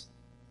Jesus,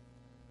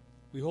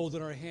 we hold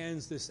in our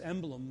hands this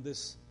emblem,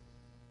 this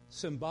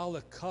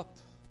symbolic cup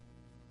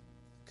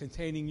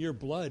containing your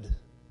blood.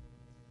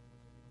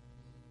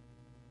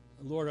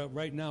 Lord,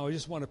 right now, I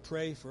just want to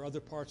pray for other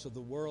parts of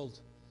the world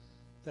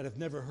that have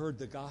never heard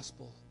the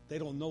gospel. They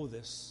don't know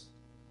this.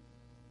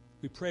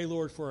 We pray,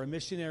 Lord, for our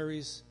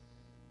missionaries.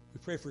 We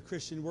pray for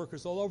Christian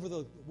workers all over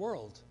the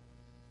world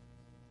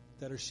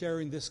that are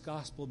sharing this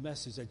gospel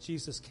message that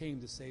Jesus came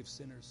to save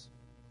sinners.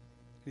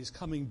 And he's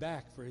coming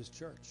back for his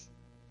church.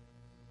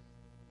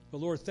 But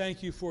Lord,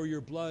 thank you for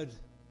your blood.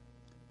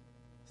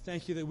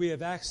 Thank you that we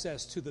have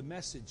access to the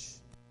message.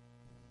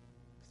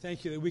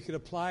 Thank you that we can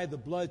apply the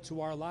blood to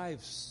our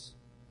lives,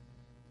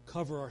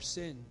 cover our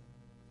sin,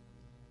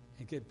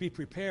 and be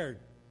prepared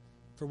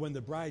for when the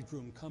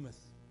bridegroom cometh.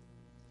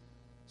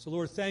 So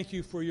Lord, thank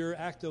you for your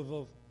act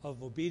of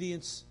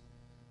obedience,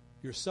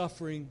 your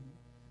suffering,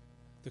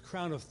 the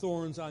crown of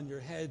thorns on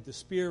your head, the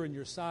spear in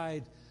your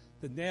side,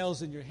 the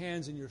nails in your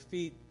hands and your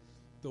feet,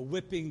 the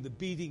whipping, the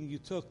beating you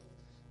took,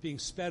 being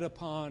spat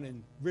upon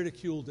and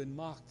ridiculed and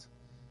mocked,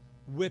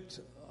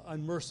 whipped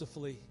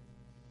unmercifully.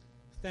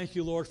 Thank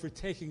you, Lord, for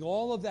taking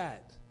all of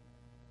that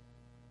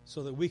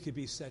so that we could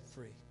be set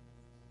free.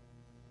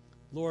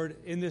 Lord,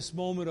 in this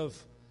moment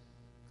of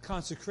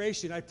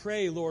consecration, I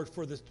pray, Lord,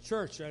 for the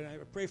church, and I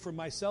pray for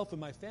myself and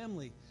my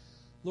family,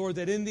 Lord,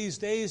 that in these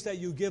days that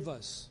you give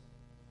us,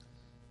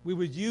 we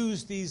would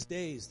use these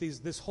days,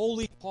 this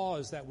holy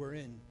pause that we're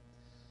in,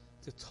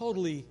 to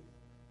totally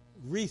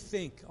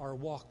rethink our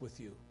walk with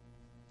you.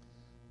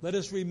 Let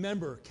us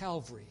remember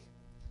Calvary.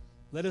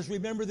 Let us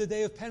remember the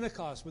day of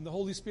Pentecost when the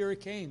Holy Spirit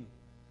came.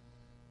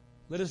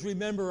 Let us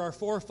remember our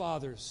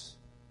forefathers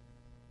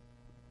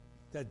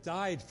that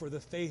died for the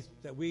faith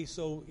that we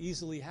so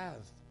easily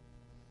have.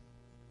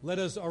 Let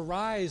us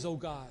arise, O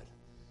God.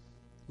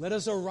 Let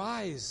us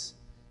arise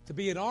to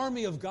be an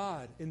army of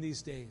God in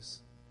these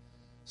days.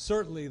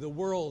 Certainly the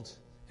world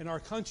and our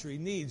country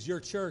needs your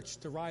church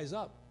to rise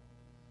up.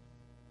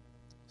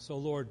 So,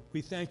 Lord,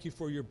 we thank you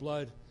for your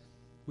blood.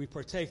 We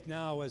partake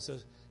now as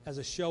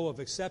a show of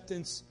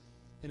acceptance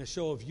and a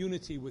show of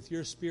unity with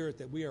your Spirit,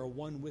 that we are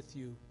one with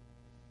you.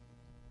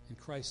 In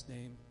Christ's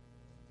name,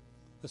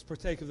 let's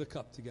partake of the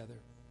cup together.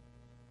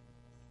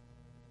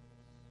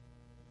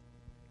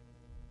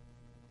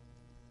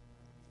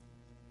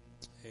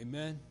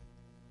 Amen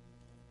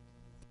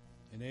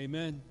and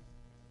amen.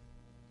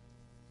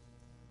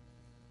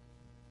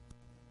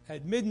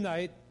 At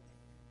midnight,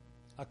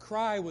 a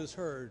cry was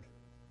heard.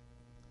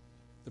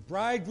 The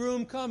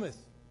bridegroom cometh.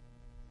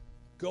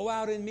 Go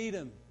out and meet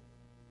him.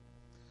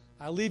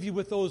 I'll leave you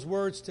with those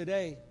words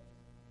today.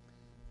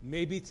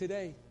 Maybe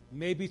today,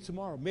 maybe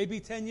tomorrow, maybe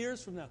 10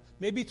 years from now,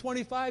 maybe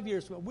 25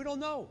 years from now. We don't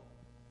know.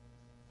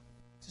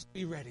 Just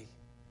be ready.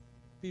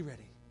 Be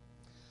ready.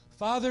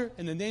 Father,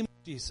 in the name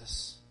of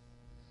Jesus,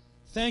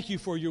 thank you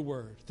for your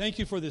word. Thank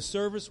you for this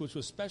service, which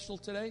was special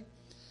today.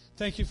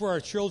 Thank you for our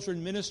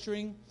children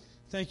ministering.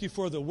 Thank you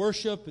for the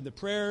worship and the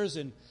prayers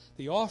and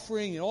the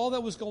offering and all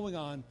that was going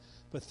on.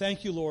 But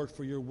thank you, Lord,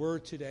 for your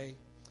word today.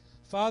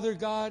 Father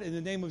God, in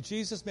the name of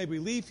Jesus, may we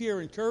leave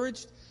here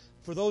encouraged.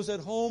 For those at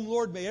home,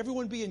 Lord, may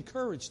everyone be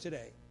encouraged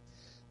today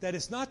that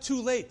it's not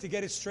too late to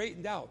get it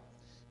straightened out.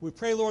 We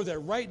pray, Lord, that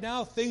right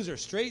now things are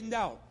straightened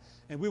out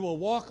and we will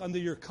walk under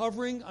your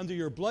covering, under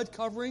your blood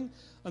covering,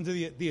 under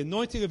the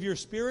anointing of your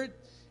Spirit,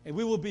 and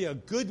we will be a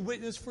good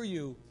witness for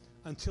you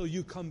until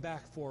you come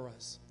back for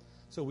us.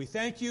 So we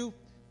thank you.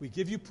 We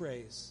give you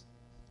praise.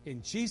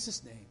 In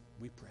Jesus' name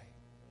we pray.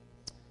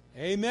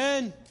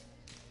 Amen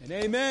and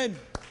amen.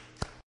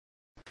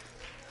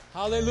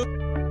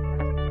 Hallelujah.